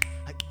touch.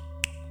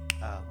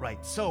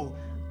 Right, so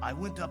I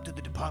went up to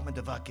the Department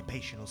of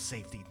Occupational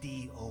Safety,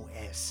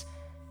 DOS.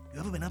 You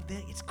ever been up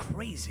there? It's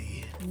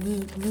crazy.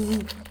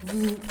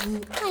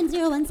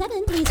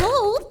 9017, please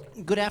hold.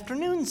 Good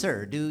afternoon,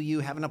 sir. Do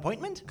you have an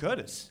appointment?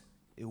 Curtis,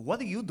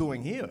 what are you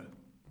doing here?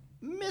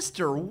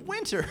 Mr.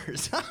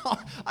 Winters,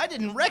 I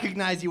didn't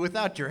recognize you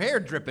without your hair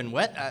dripping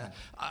wet.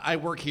 I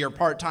work here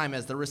part-time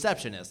as the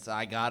receptionist.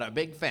 I got a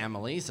big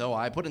family, so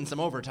I put in some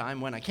overtime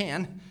when I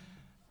can.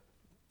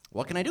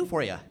 What can I do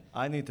for you?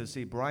 I need to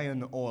see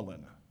Brian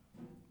Orland.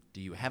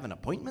 Do you have an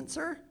appointment,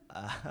 sir?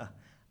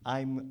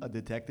 I'm a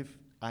detective.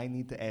 I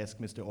need to ask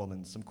Mr.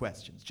 Orland some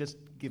questions. Just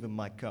give him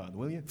my card,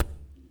 will you?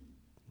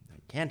 I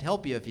can't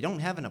help you if you don't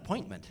have an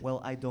appointment.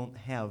 Well, I don't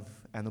have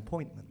an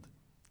appointment.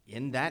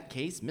 In that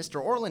case,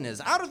 Mr. Orland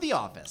is out of the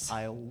office.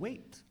 I'll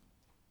wait.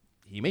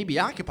 He may be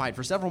occupied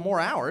for several more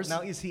hours. Now,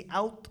 is he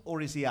out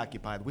or is he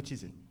occupied? Which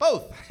is it?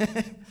 Both.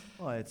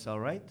 Oh, it's all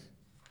right.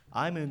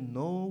 I'm in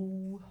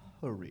no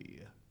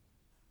hurry.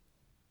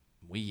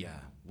 We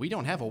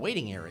don't have a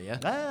waiting area.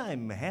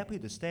 I'm happy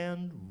to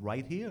stand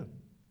right here.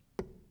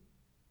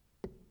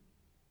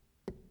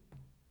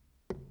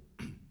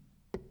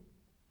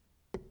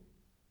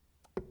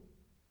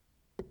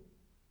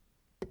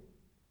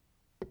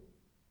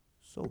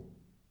 So,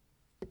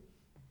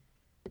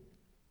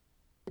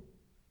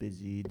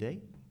 busy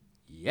day?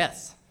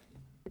 Yes.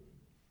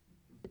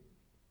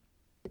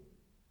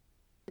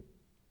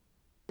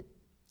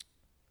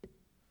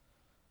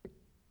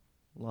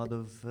 A lot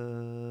of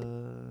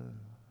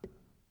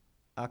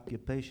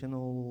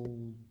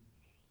occupational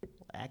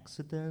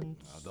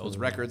accidents. Those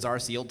records are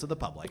sealed to the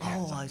public.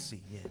 Oh, I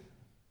see, yeah.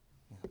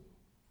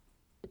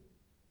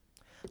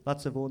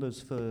 Lots of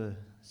orders for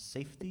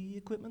safety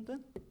equipment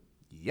then?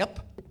 Yep.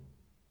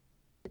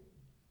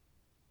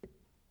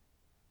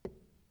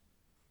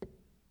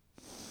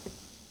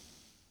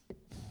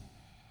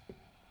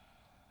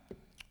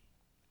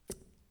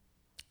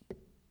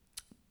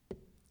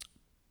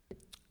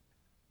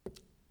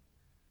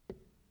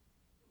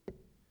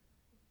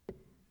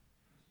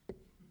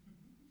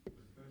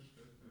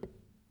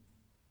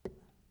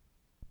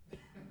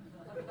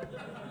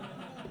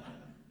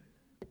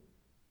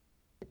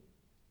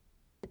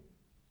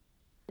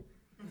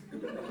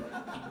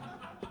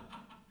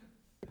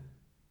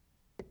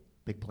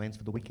 Big plans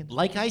for the weekend?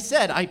 Like I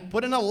said, I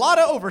put in a lot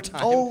of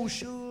overtime. Oh,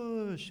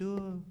 sure.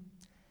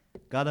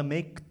 Gotta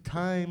make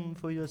time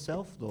for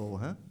yourself, though,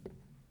 huh?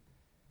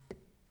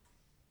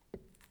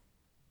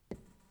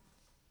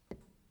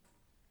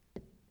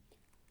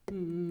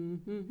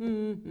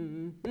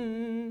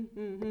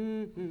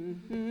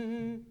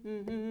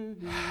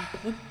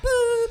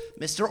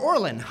 Mr.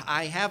 Orlin,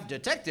 I have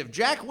Detective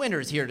Jack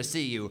Winters here to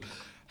see you.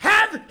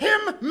 Have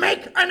him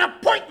make an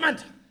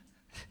appointment!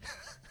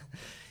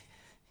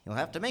 You'll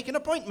have to make an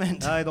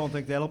appointment. I don't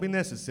think that'll be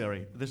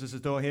necessary. This is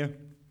his door here.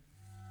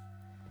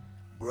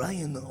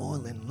 Brian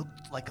Orlin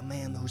looked like a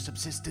man who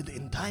subsisted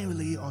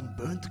entirely on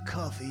burnt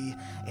coffee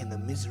and the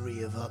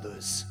misery of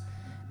others.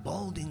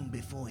 Balding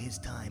before his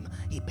time,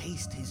 he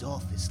paced his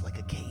office like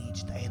a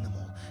caged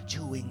animal,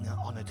 chewing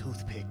on a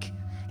toothpick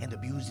and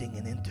abusing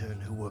an intern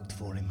who worked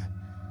for him.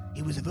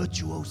 He was a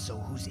virtuoso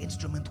whose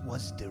instrument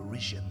was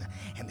derision,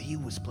 and he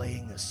was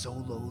playing a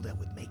solo that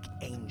would make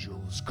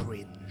angels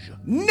cringe.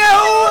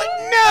 No!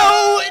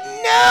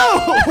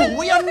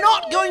 We are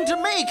not going to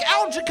make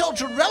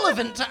agriculture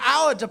relevant to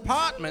our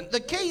department. The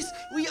case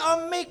we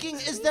are making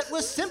is that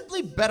we're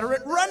simply better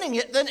at running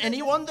it than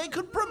anyone they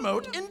could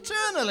promote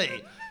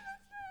internally.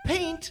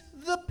 Paint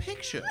the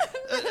picture.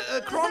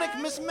 Chronic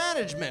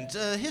mismanagement,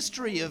 a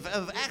history of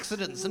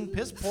accidents and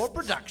piss-poor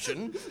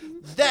production.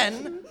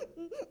 Then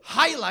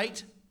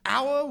highlight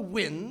our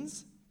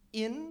wins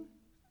in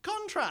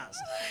contrast.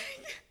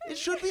 It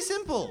should be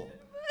simple.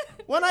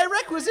 When I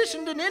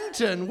requisitioned an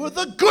intern, were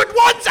the good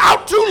ones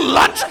out to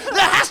lunch?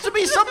 There has to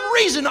be some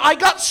reason I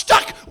got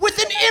stuck with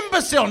an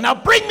imbecile. Now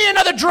bring me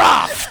another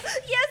draft.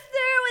 Yes,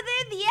 sir,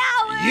 within the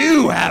hour.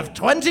 You have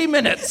 20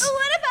 minutes.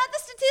 What about the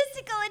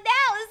statistical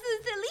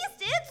analysis? At least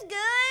it's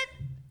good.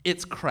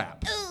 It's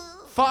crap.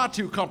 Far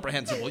too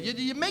comprehensible.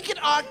 You make it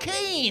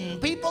arcane.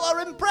 People are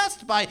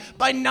impressed by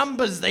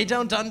numbers they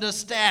don't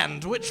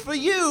understand, which for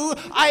you,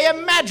 I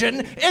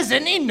imagine, is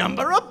any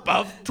number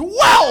above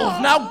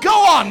 12. Now go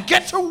on,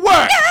 get to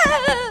work.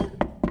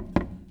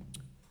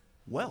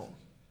 Well,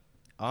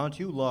 aren't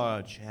you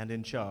large and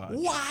in charge?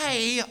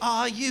 Why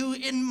are you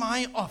in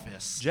my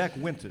office? Jack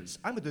Winters.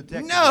 I'm a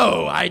detective.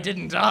 No, I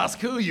didn't ask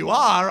who you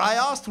are. I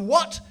asked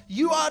what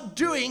you are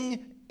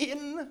doing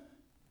in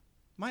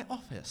my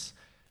office.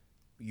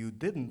 You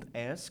didn't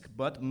ask,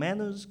 but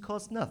manners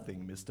cost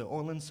nothing, Mr.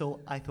 Orlin, so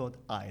I thought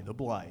I'd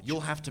oblige. You'll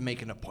have to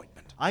make an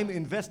appointment. I'm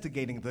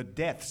investigating the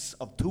deaths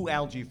of 2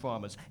 algae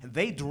farmers.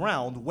 They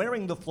drowned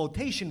wearing the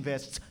flotation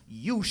vests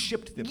you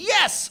shipped them.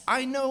 Yes,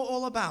 I know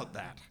all about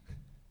that.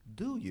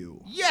 Do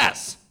you?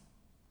 Yes!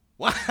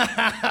 Well,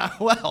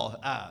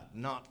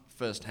 not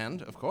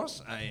firsthand, of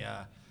course.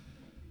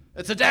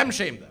 It's a damn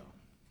shame, though.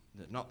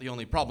 Not the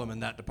only problem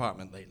in that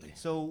department lately.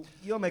 So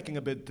you're making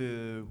a bid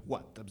to,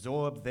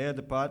 absorb their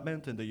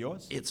department into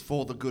yours? It's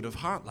for the good of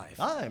Heartlife.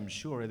 I'm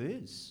sure it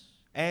is.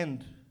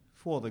 And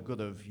for the good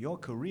of your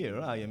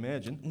career, I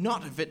imagine.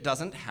 Not if it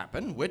doesn't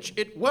happen, which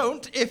it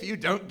won't if you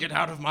don't get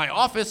out of my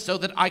office so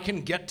that I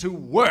can get to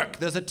work.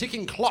 There's a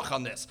ticking clock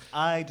on this.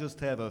 I just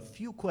have a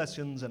few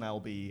questions and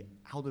I'll be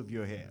out of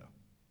your hair.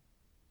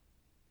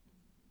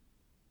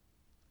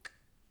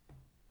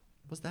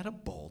 Was that a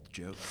bald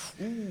joke?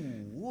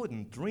 Ooh,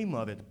 wouldn't dream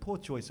of it. Poor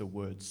choice of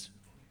words.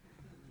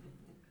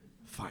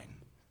 Fine.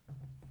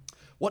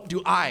 What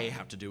do I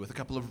have to do with a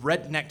couple of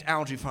red-necked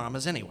algae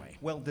farmers anyway?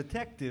 Well,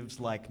 detectives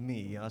like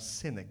me are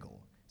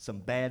cynical. Some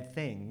bad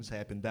things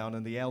happen down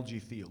in the algae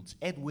fields.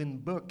 Edwin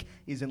Burke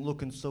isn't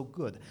looking so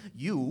good.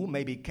 You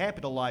maybe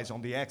capitalize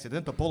on the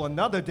accident to pull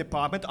another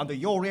department under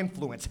your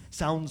influence.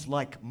 Sounds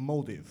like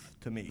motive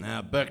to me.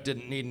 Now, Burke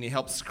didn't need any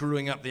help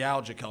screwing up the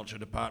algae culture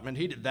department.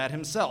 He did that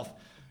himself.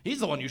 He's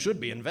the one you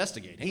should be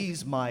investigating.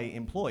 He's my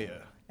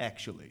employer,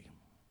 actually.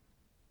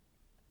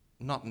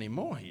 Not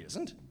anymore, he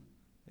isn't.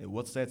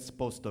 What's that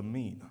supposed to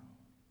mean?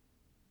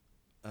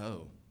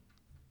 Oh,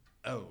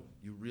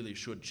 you really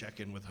should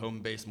check in with home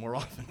base more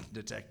often,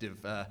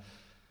 Detective.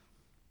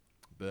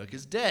 Burke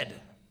is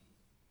dead.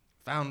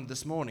 Found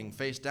this morning,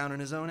 face down in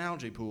his own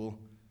algae pool.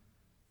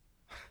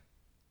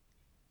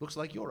 Looks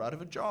like you're out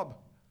of a job.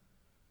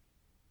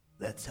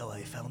 That's how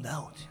I found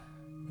out.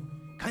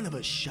 Kind of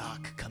a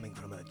shock coming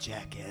from a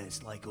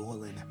jackass like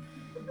Orlin.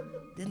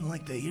 Didn't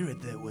like to hear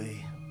it that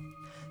way.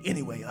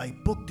 Anyway, I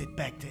booked it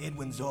back to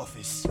Edwin's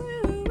office.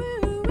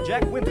 I'm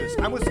Jack Winters.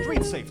 I'm with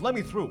Street Safe. Let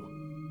me through.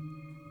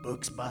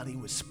 Burke's body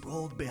was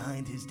sprawled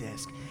behind his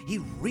desk. He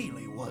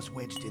really was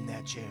wedged in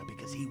that chair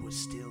because he was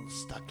still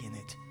stuck in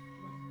it.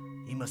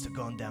 He must have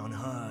gone down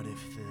hard if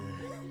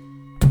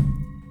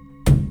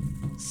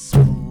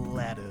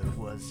splatter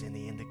was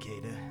any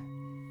indicator.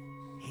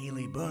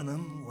 Haley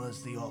Burnham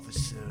was the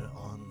officer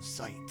on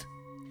site.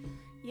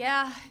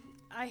 Yeah,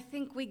 I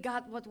think we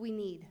got what we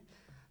need.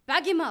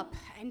 Bag him up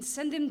and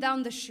send him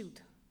down the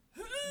chute.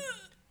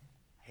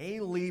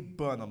 Haley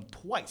Burnham,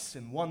 twice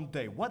in one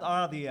day. What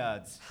are the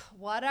odds?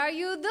 What are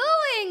you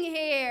doing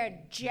here,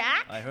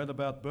 Jack? I heard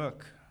about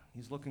Burke.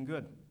 He's looking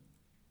good.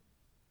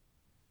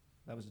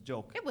 That was a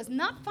joke. It was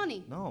not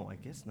funny. No, I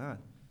guess not.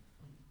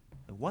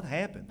 What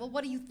happened? Well,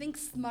 what do you think,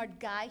 smart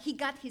guy? He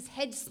got his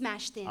head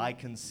smashed in. I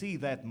can see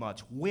that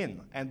much.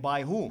 When and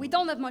by whom? We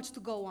don't have much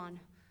to go on.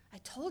 I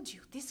told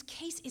you, this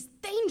case is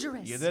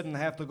dangerous. You didn't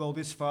have to go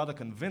this far to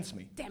convince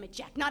me. Damn it,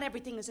 Jack, not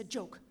everything is a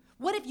joke.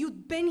 What if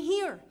you'd been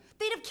here?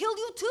 They'd have killed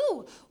you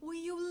too. Will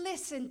you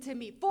listen to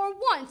me for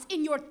once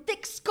in your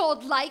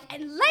thick-skulled life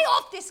and lay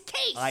off this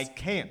case? I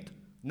can't.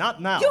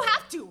 Not now. You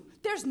have to.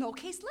 There's no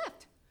case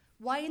left.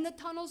 Why in the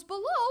tunnels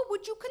below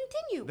would you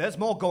continue? There's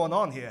more going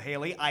on here,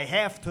 Haley. I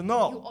have to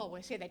know. You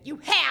always say that. You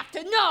have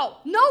to know.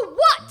 Know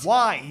what?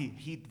 Why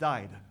he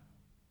died.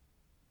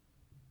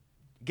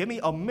 Give me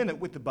a minute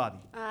with the body.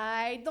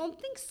 I don't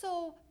think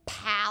so,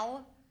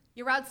 pal.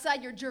 You're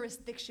outside your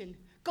jurisdiction.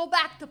 Go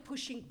back to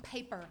pushing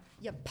paper,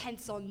 you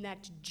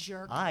pencil-necked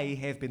jerk. I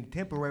have been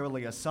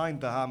temporarily assigned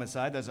to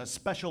homicide as a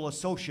special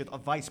associate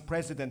of Vice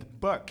President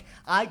Burke.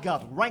 I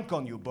got rank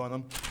on you,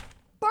 Burnham.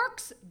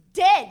 Burke's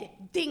dead,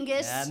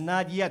 dingus.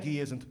 Not yet, he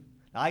isn't.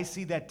 I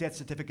see that death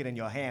certificate in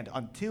your hand.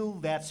 Until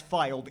that's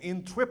filed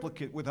in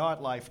triplicate with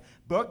HeartLife,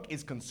 Burke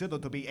is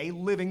considered to be a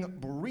living,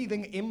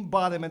 breathing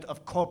embodiment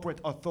of corporate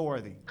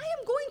authority. I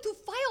am going to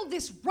file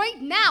this right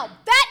now.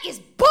 That is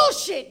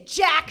bullshit,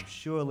 Jack!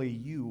 Surely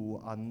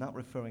you are not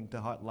referring to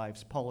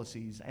HeartLife's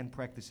policies and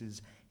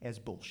practices as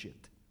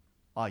bullshit,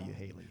 are you,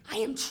 Haley? I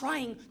am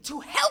trying to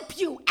help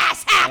you,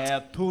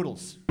 asshat!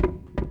 Toodles.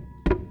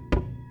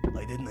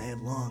 I didn't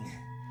have long.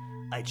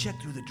 I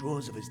checked through the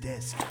drawers of his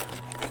desk.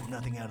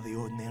 Nothing out of the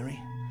ordinary.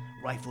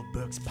 Rifled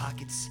Burke's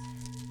pockets.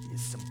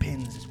 Some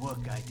pens, his work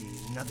ID,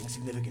 nothing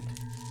significant.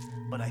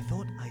 But I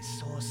thought I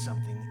saw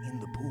something in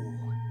the pool.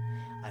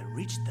 I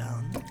reached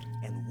down,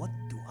 and what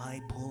do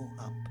I pull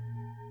up?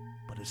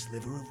 But a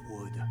sliver of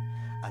wood.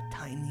 A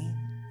tiny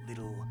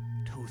little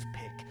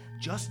toothpick.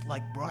 Just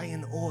like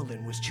Brian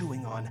Orlin was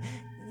chewing on.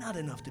 Not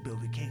enough to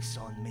build a case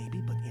on, maybe,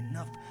 but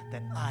enough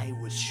that I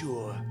was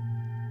sure.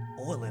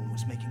 Orlin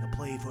was making a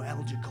play for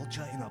algae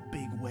culture in a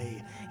big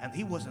way, and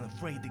he wasn't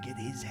afraid to get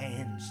his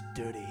hands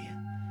dirty.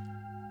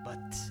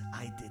 But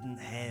I didn't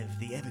have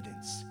the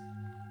evidence.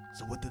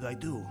 So what did I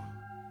do?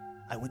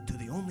 I went to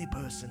the only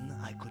person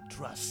I could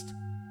trust.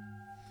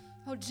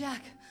 Oh,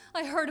 Jack,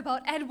 I heard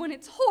about Edwin.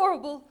 It's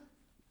horrible.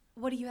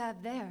 What do you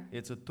have there?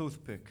 It's a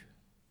toothpick.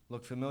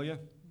 Look familiar?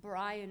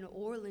 Brian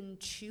Orlin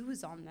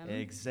chews on them.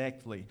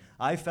 Exactly.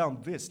 I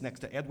found this next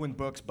to Edwin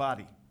Burke's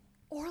body.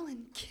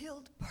 Orlin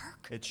killed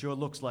Burke? It sure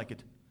looks like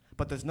it.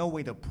 But there's no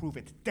way to prove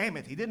it. Damn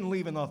it, he didn't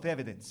leave enough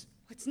evidence.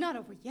 It's not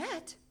over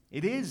yet.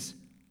 It is.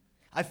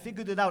 I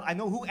figured it out. I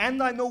know who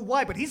and I know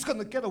why, but he's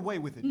gonna get away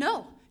with it.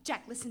 No.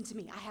 Jack, listen to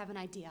me. I have an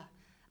idea.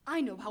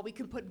 I know how we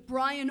can put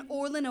Brian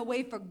Orlin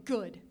away for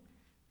good.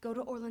 Go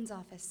to Orlin's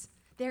office.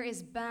 There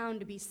is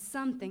bound to be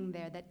something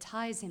there that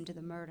ties him to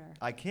the murder.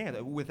 I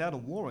can't, without a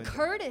warrant.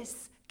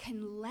 Curtis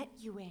can let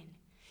you in.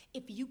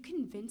 If you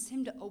convince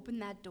him to open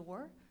that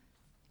door,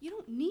 you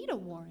don't need a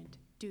warrant,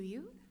 do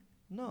you?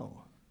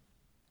 No.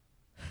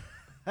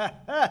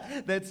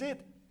 That's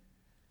it.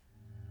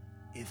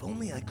 If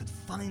only I could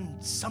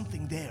find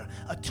something there,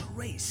 a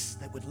trace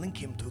that would link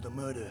him to the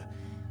murder.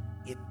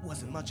 It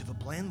wasn't much of a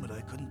plan, but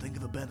I couldn't think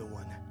of a better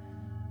one.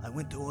 I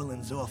went to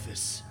Orlin's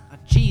office.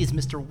 Geez,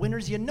 Mr.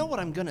 Winters, you know what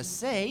I'm gonna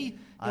say. You'll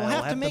I'll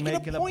have to make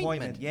an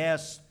appointment.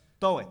 Yes,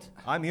 stow it.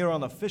 I'm here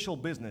on official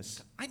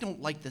business. I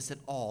don't like this at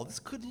all. This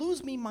could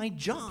lose me my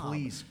job.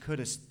 Please,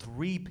 Curtis,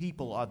 3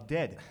 people are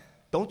dead.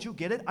 Don't you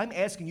get it? I'm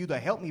asking you to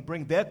help me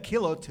bring their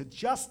killer to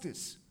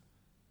justice.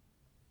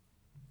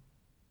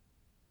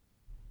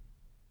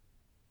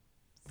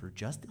 For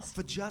justice?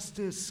 For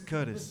justice,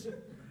 Curtis.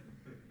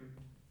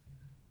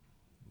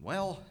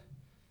 Well,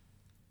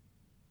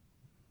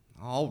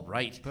 all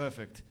right.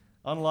 Perfect.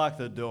 Unlock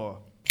the door.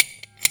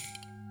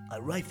 I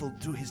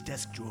rifled through his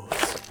desk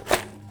drawers.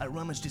 I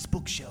rummaged his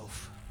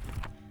bookshelf.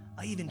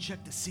 I even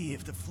checked to see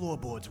if the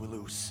floorboards were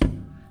loose.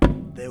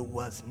 There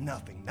was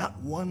nothing, not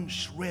one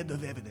shred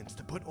of evidence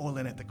to put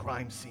Orlin at the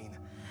crime scene.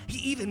 He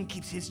even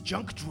keeps his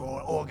junk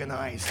drawer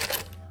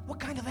organized. What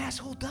kind of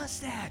asshole does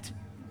that?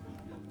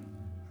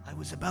 I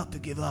was about to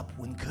give up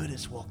when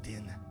Curtis walked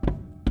in.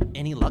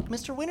 Any luck,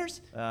 Mr.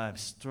 Winters? I'm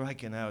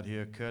striking out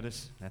here,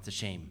 Curtis. That's a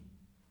shame.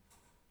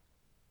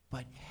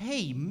 But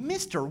hey,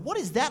 mister, what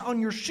is that on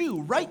your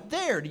shoe right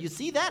there? Do you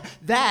see that?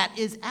 That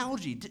is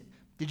algae.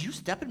 Did you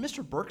step in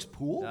Mr. Burke's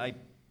pool?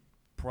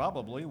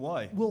 Probably.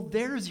 Why? Well,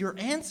 there's your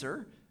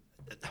answer.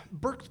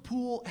 Burke's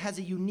Pool has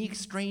a unique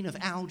strain of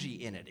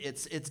algae in it.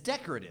 It's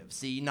decorative,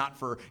 see, not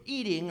for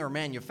eating or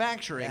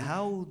manufacturing.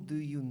 How do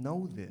you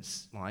know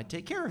this? Well, I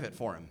take care of it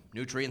for him.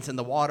 Nutrients in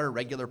the water,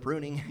 regular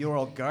pruning. You're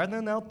a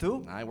gardener now,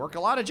 too? I work a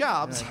lot of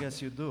jobs. Yeah, I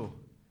guess you do.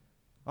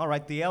 All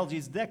right, the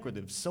algae's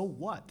decorative. So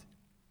what?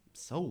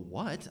 So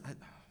what?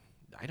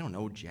 I don't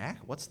know, Jack.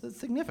 What's the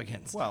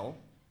significance? Well,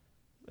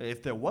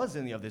 if there was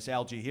any of this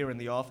algae here in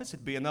the office,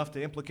 it'd be enough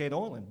to implicate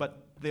Orlin.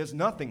 But there's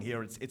nothing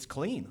here. It's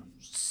clean.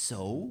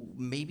 So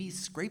maybe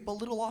scrape a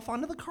little off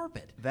onto the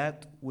carpet.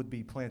 That would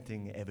be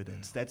planting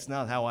evidence. That's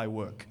not how I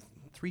work.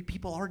 3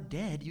 people are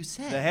dead, you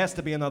said. There has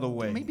to be another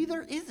way. Maybe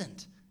there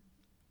isn't.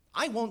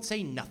 I won't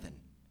say nothing.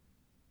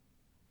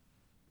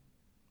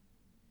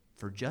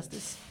 For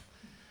justice?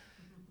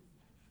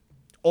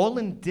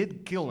 Orlin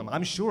did kill him.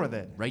 I'm sure of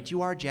that. Right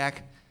you are,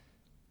 Jack.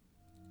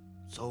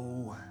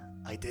 So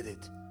I did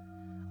it.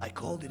 I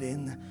called it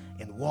in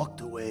and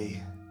walked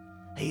away.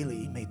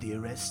 Haley made the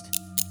arrest,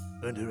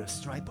 earned her a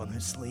stripe on her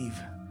sleeve.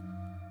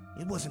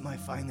 It wasn't my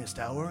finest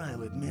hour,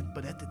 I'll admit,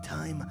 but at the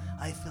time,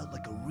 I felt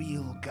like a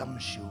real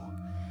gumshoe.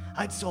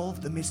 I'd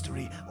solved the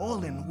mystery.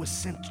 Orlin was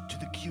sent to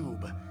the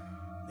cube.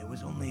 There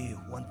was only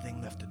one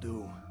thing left to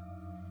do.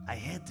 I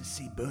had to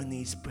see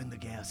Bernice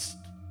Prendergast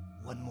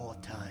one more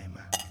time.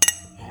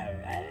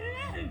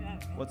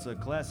 What's a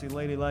classy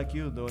lady like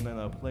you doing in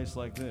a place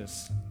like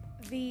this?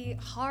 The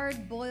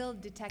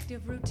hard-boiled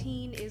detective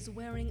routine is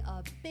wearing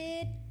a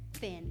bit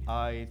thin.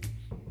 I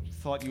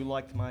thought you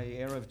liked my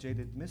air of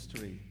jaded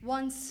mystery.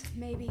 Once,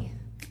 maybe.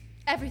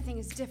 Everything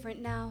is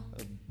different now.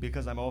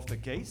 Because I'm off the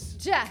case?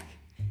 Jack,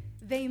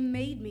 they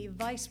made me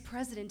vice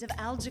president of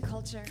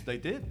algaculture. They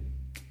did?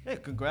 Hey,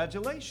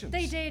 congratulations.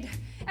 They did,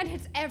 and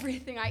it's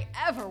everything I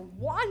ever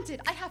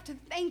wanted. I have to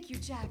thank you,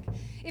 Jack.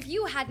 If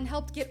you hadn't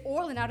helped get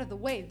Orlin out of the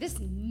way, this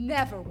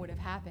never would have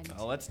happened.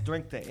 Well, let's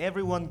drink to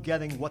everyone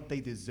getting what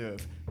they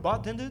deserve.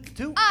 Bartender,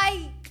 too?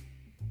 I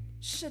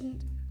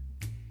shouldn't.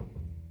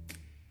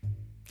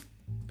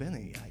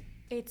 Benny,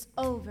 It's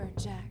over,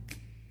 Jack.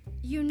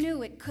 You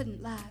knew it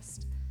couldn't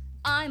last.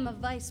 I'm a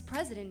vice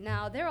president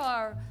now. There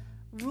are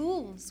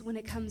rules when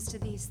it comes to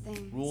these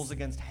things. Rules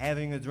against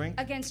having a drink?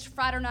 Against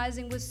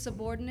fraternizing with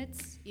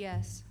subordinates?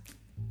 Yes.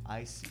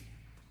 I see.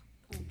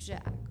 Oh,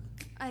 Jack,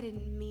 I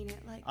didn't mean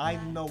it like that.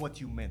 I know what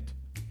you meant.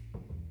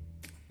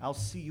 I'll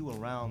see you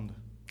around,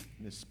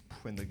 Miss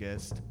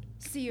Prendergast.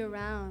 See you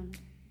around,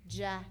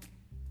 Jack.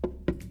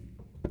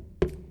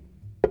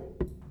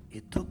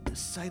 It took the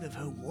sight of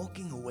her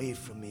walking away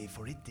from me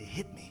for it to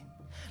hit me.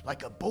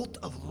 Like a bolt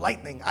of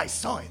lightning, I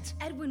saw it.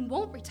 Edwin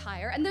won't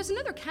retire, and there's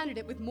another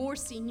candidate with more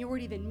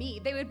seniority than me.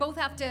 They would both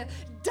have to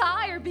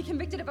die or be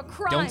convicted of a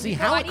crime. Don't see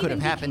before how I'd it could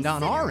even have happened be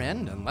on our considered.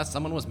 end, unless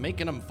someone was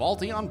making them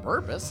faulty on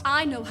purpose.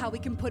 I know how we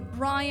can put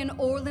Brian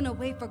Orlin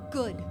away for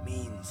good.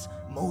 Means,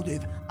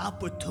 motive,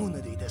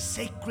 opportunity, the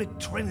sacred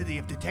trinity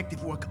of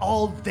detective work,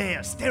 all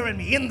there, staring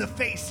me in the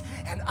face,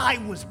 and I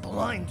was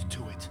blind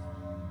to it.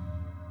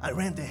 I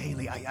ran to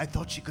Haley. I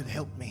thought she could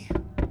help me.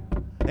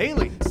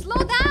 Haley!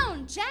 Slow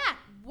down, Jack!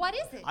 What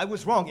is it? I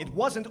was wrong. It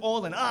wasn't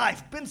Orlin.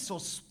 I've been so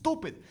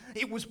stupid.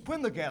 It was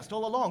Prendergast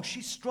all along.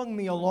 She strung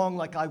me along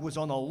like I was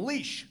on a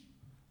leash.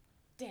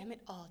 Damn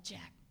it all,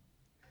 Jack.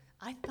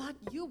 I thought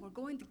you were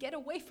going to get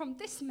away from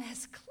this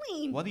mess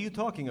clean. What are you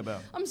talking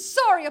about? I'm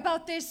sorry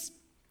about this.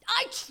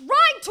 I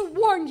tried to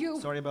warn you.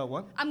 Sorry about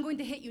what? I'm going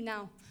to hit you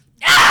now.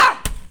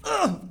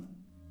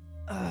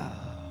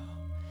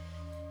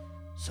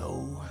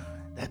 So,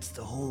 that's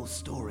the whole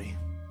story.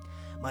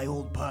 My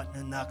old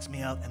partner knocks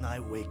me out and I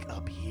wake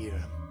up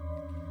here.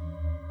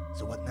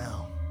 So what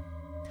now?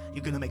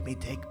 You gonna make me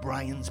take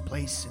Brian's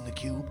place in the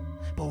cube?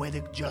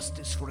 Poetic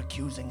justice for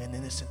accusing an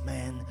innocent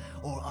man?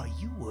 Or are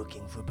you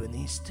working for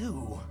Bernice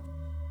too?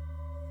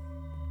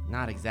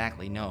 Not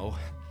exactly, no.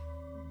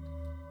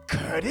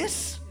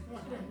 Curtis?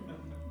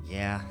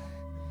 Yeah,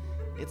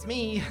 it's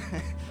me.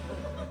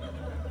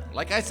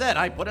 Like I said,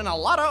 I put in a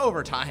lot of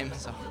overtime,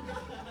 so...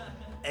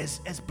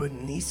 As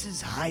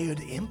Bernice's hired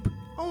imp?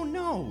 Oh,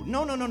 no.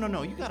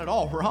 No. You got it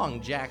all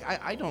wrong, Jack.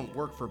 I don't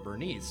work for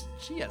Bernice.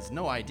 She has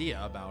no idea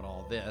about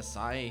all this.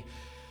 I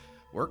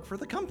work for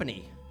the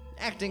company,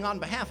 acting on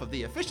behalf of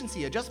the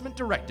Efficiency Adjustment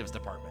Directives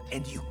Department.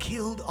 And you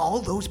killed all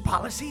those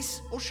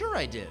policies? Oh, sure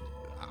I did.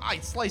 I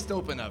sliced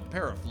open a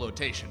pair of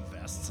flotation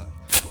vests.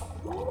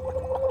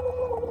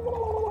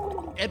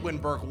 Edwin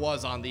Burke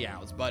was on the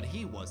outs, but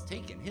he was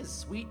taking his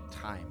sweet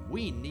time.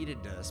 We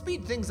needed to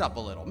speed things up a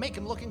little, make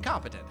him look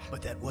incompetent.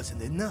 But that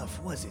wasn't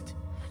enough, was it?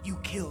 You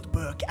killed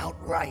Burke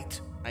outright.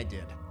 I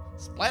did.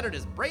 Splattered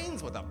his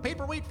brains with a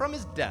paperweight from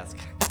his desk.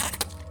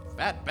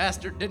 Fat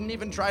bastard didn't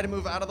even try to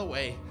move out of the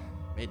way.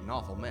 Made an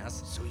awful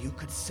mess. So you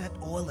could set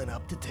Orlin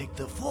up to take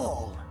the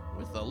fall.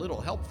 With a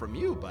little help from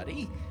you,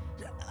 buddy.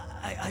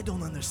 I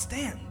don't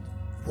understand.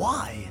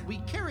 Why? We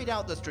carried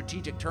out the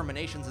strategic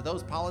terminations of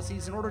those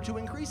policies in order to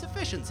increase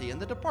efficiency in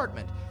the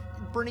department.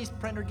 Bernice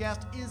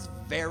Prendergast is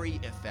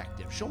very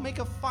effective. She'll make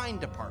a fine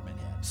department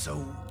head.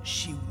 So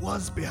she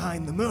was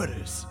behind the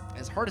murders?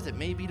 As hard as it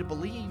may be to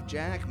believe,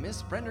 Jack,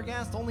 Miss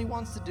Prendergast only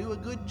wants to do a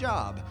good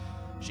job.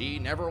 She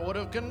never would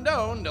have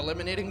condoned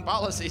eliminating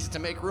policies to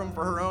make room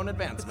for her own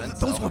advancement.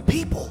 Those were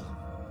people.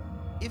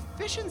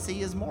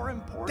 Efficiency is more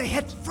important. They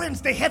had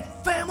friends, they had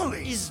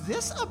families. Is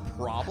this a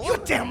problem? You're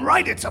damn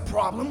right it's a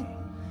problem.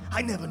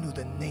 I never knew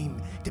the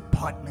name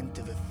Department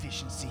of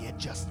Efficiency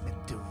Adjustment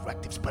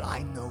Directives, but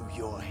I know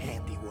your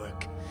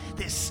handiwork.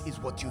 This is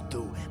what you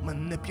do,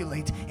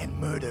 manipulate and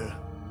murder.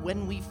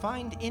 When we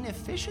find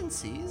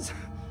inefficiencies...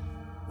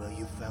 Well,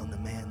 you found a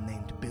man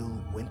named Bill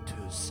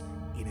Winters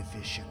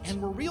inefficient.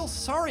 And we're real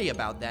sorry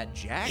about that,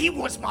 Jack. He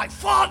was my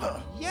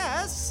father!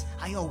 Yes.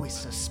 I always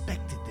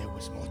suspected there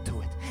was more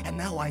to it, and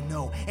now I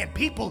know, and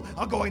people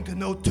are going to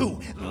know too.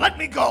 Let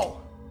me go!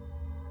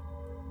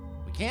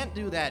 We can't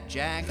do that,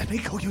 Jack. Let me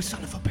go, you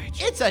son of a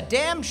bitch. It's a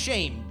damn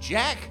shame,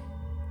 Jack.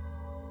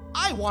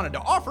 I wanted to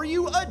offer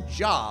you a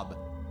job.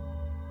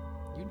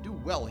 You'd do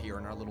well here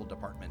in our little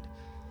department.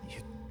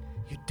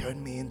 You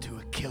turned me into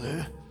a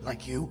killer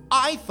like you?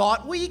 I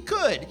thought we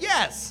could,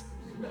 yes.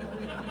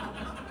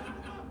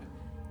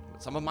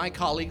 Some of my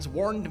colleagues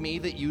warned me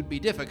that you'd be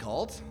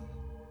difficult.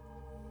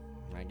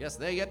 I guess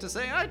they get to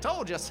say, I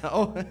told you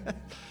so.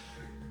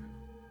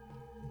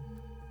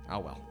 Oh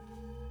well.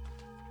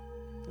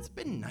 It's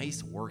been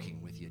nice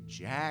working with you,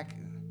 Jack.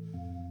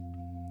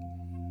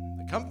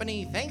 The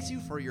company thanks you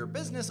for your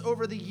business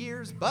over the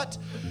years, but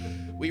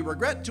we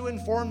regret to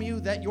inform you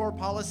that your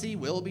policy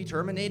will be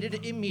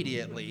terminated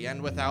immediately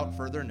and without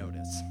further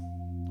notice.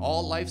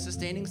 All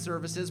life-sustaining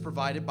services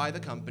provided by the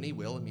company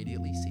will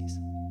immediately cease.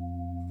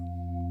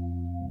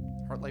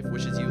 HeartLife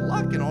wishes you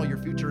luck in all your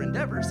future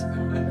endeavors.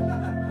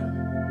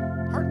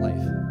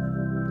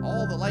 HeartLife,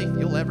 all the life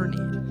you'll ever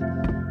need.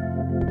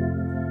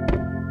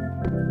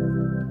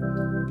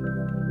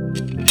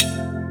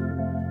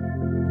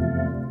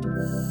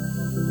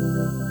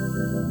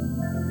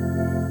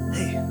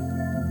 Hey,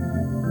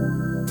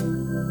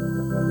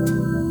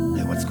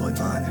 what's going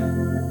on?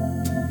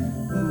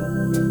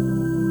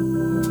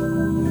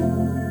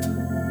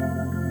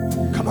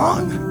 Come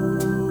on!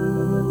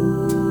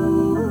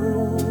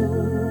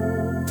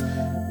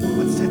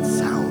 What's that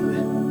sound?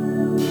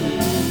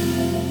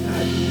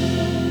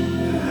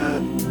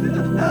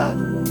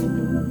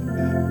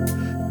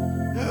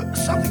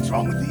 Something's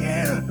wrong with the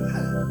air.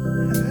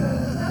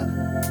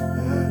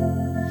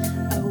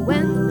 I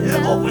went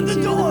Open the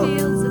to door. the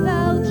fields of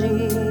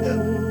algae,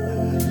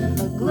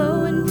 a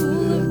glowing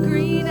pool of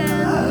green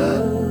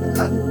and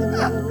blue.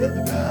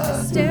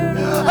 I stared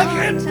a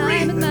long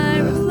time at my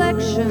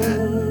reflection.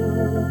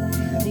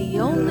 The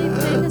only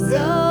thing I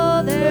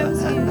saw there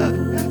was you.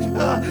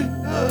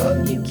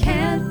 You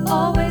can't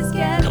always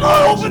get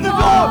what open you the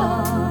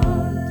want.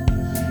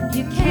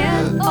 You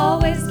can't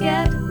always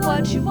get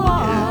what you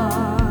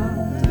want.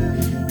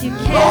 You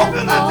can't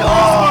Open the always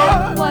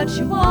door. get what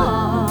you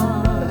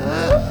want.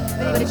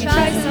 But if you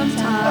try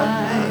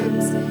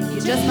sometimes,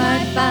 you just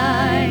might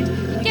find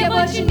you get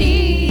what you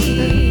need.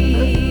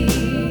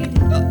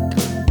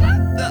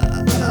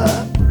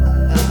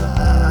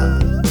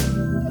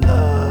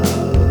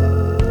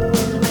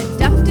 I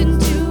ducked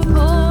into a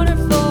corner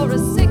for a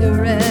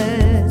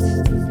cigarette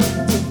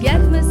to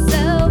get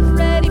myself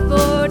ready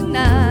for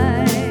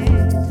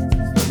tonight.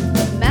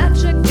 The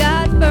match I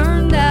got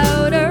burned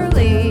out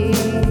early,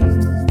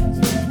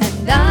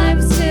 and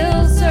I'm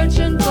still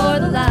searching for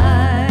the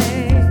light.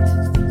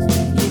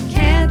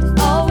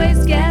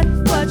 Get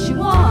what you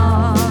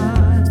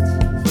want.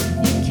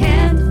 You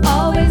can't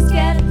always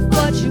get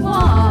what you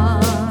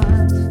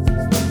want.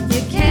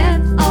 You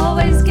can't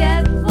always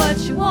get what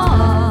you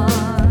want.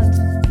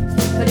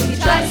 But if you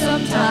try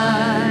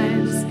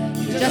sometimes,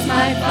 you just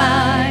might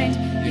find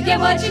you get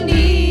what you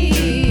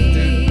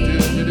need.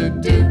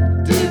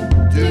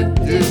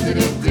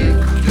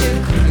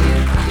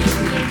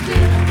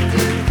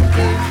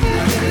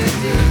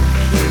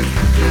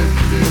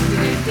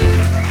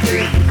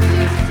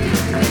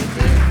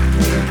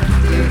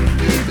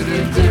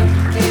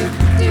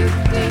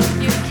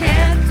 You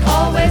can't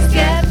always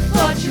get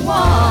what you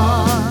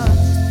want.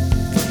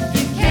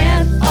 You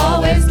can't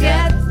always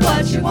get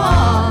what you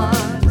want.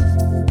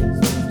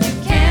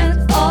 You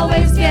can't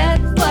always get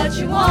what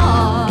you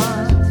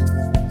want.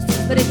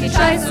 But if you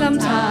try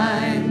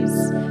sometimes,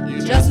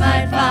 you just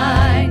might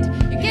find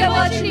you get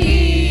what you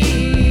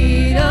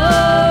need.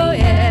 Oh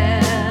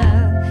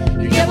yeah,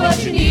 you get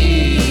what you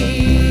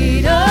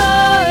need.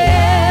 Oh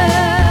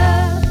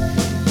yeah,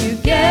 you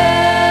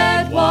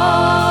get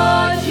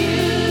what you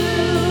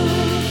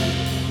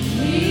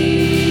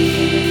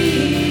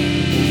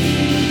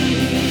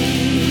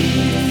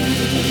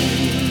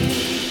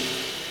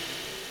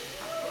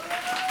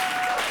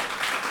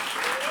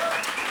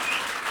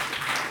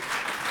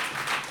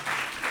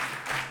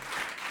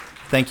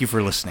Thank you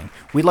for listening.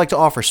 We'd like to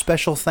offer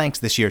special thanks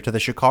this year to the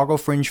Chicago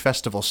Fringe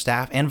Festival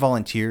staff and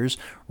volunteers,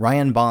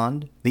 Ryan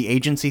Bond, the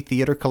Agency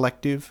Theater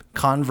Collective,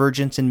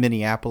 Convergence in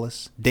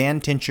Minneapolis,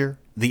 Dan Tincher,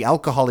 the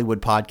Alka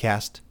Hollywood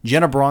Podcast,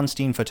 Jenna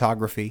Braunstein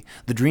Photography,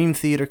 the Dream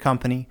Theater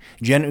Company,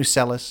 Jen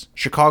Uselis,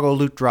 Chicago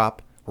Loot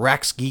Drop,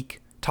 Rax Geek,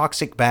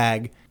 Toxic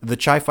Bag, the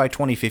Chi-Fi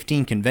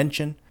 2015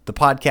 Convention, the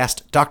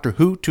podcast Doctor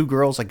Who, Two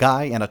Girls, a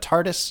Guy, and a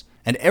TARDIS,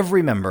 and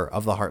every member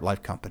of the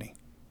HeartLife Company.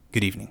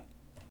 Good evening.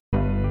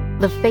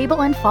 The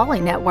Fable and Folly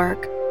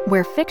Network,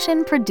 where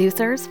fiction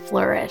producers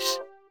flourish.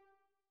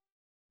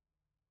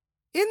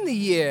 In the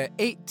year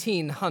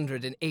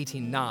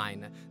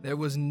 1889, there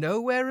was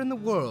nowhere in the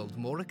world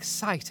more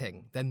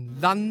exciting than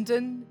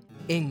London,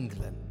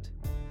 England.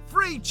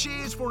 3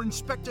 cheers for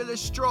Inspector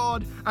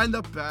Lestrade and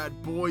the bad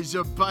boys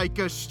of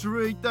Baker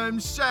Street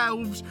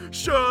themselves,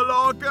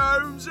 Sherlock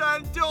Holmes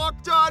and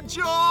Dr.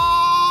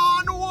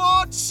 John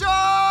Watson!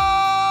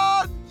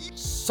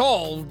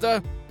 Solved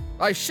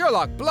by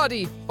Sherlock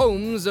Bloody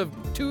Holmes of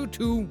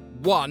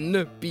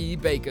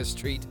 221B Baker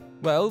Street.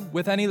 Well,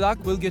 with any luck,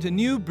 we'll get a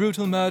new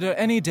brutal murder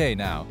any day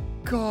now.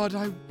 God,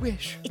 I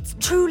wish. It's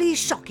truly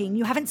shocking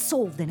you haven't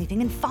solved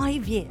anything in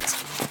 5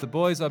 years. The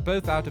boys are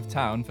both out of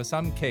town for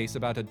some case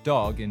about a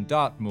dog in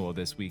Dartmoor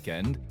this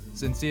weekend.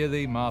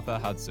 Sincerely, Martha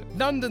Hudson.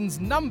 London's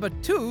number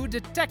 2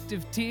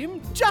 detective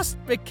team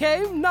just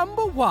became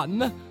number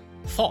 1.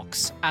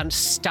 Fox and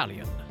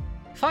Stallion.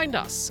 Find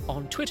us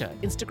on Twitter,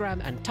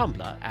 Instagram, and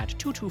Tumblr at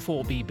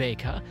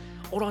 224bbaker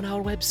or on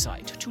our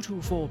website,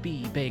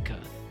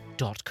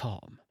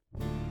 224bbaker.com.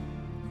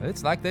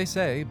 It's like they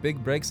say,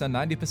 big breaks are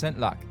 90%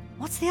 luck.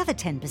 What's the other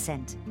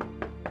 10%?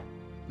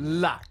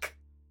 Luck.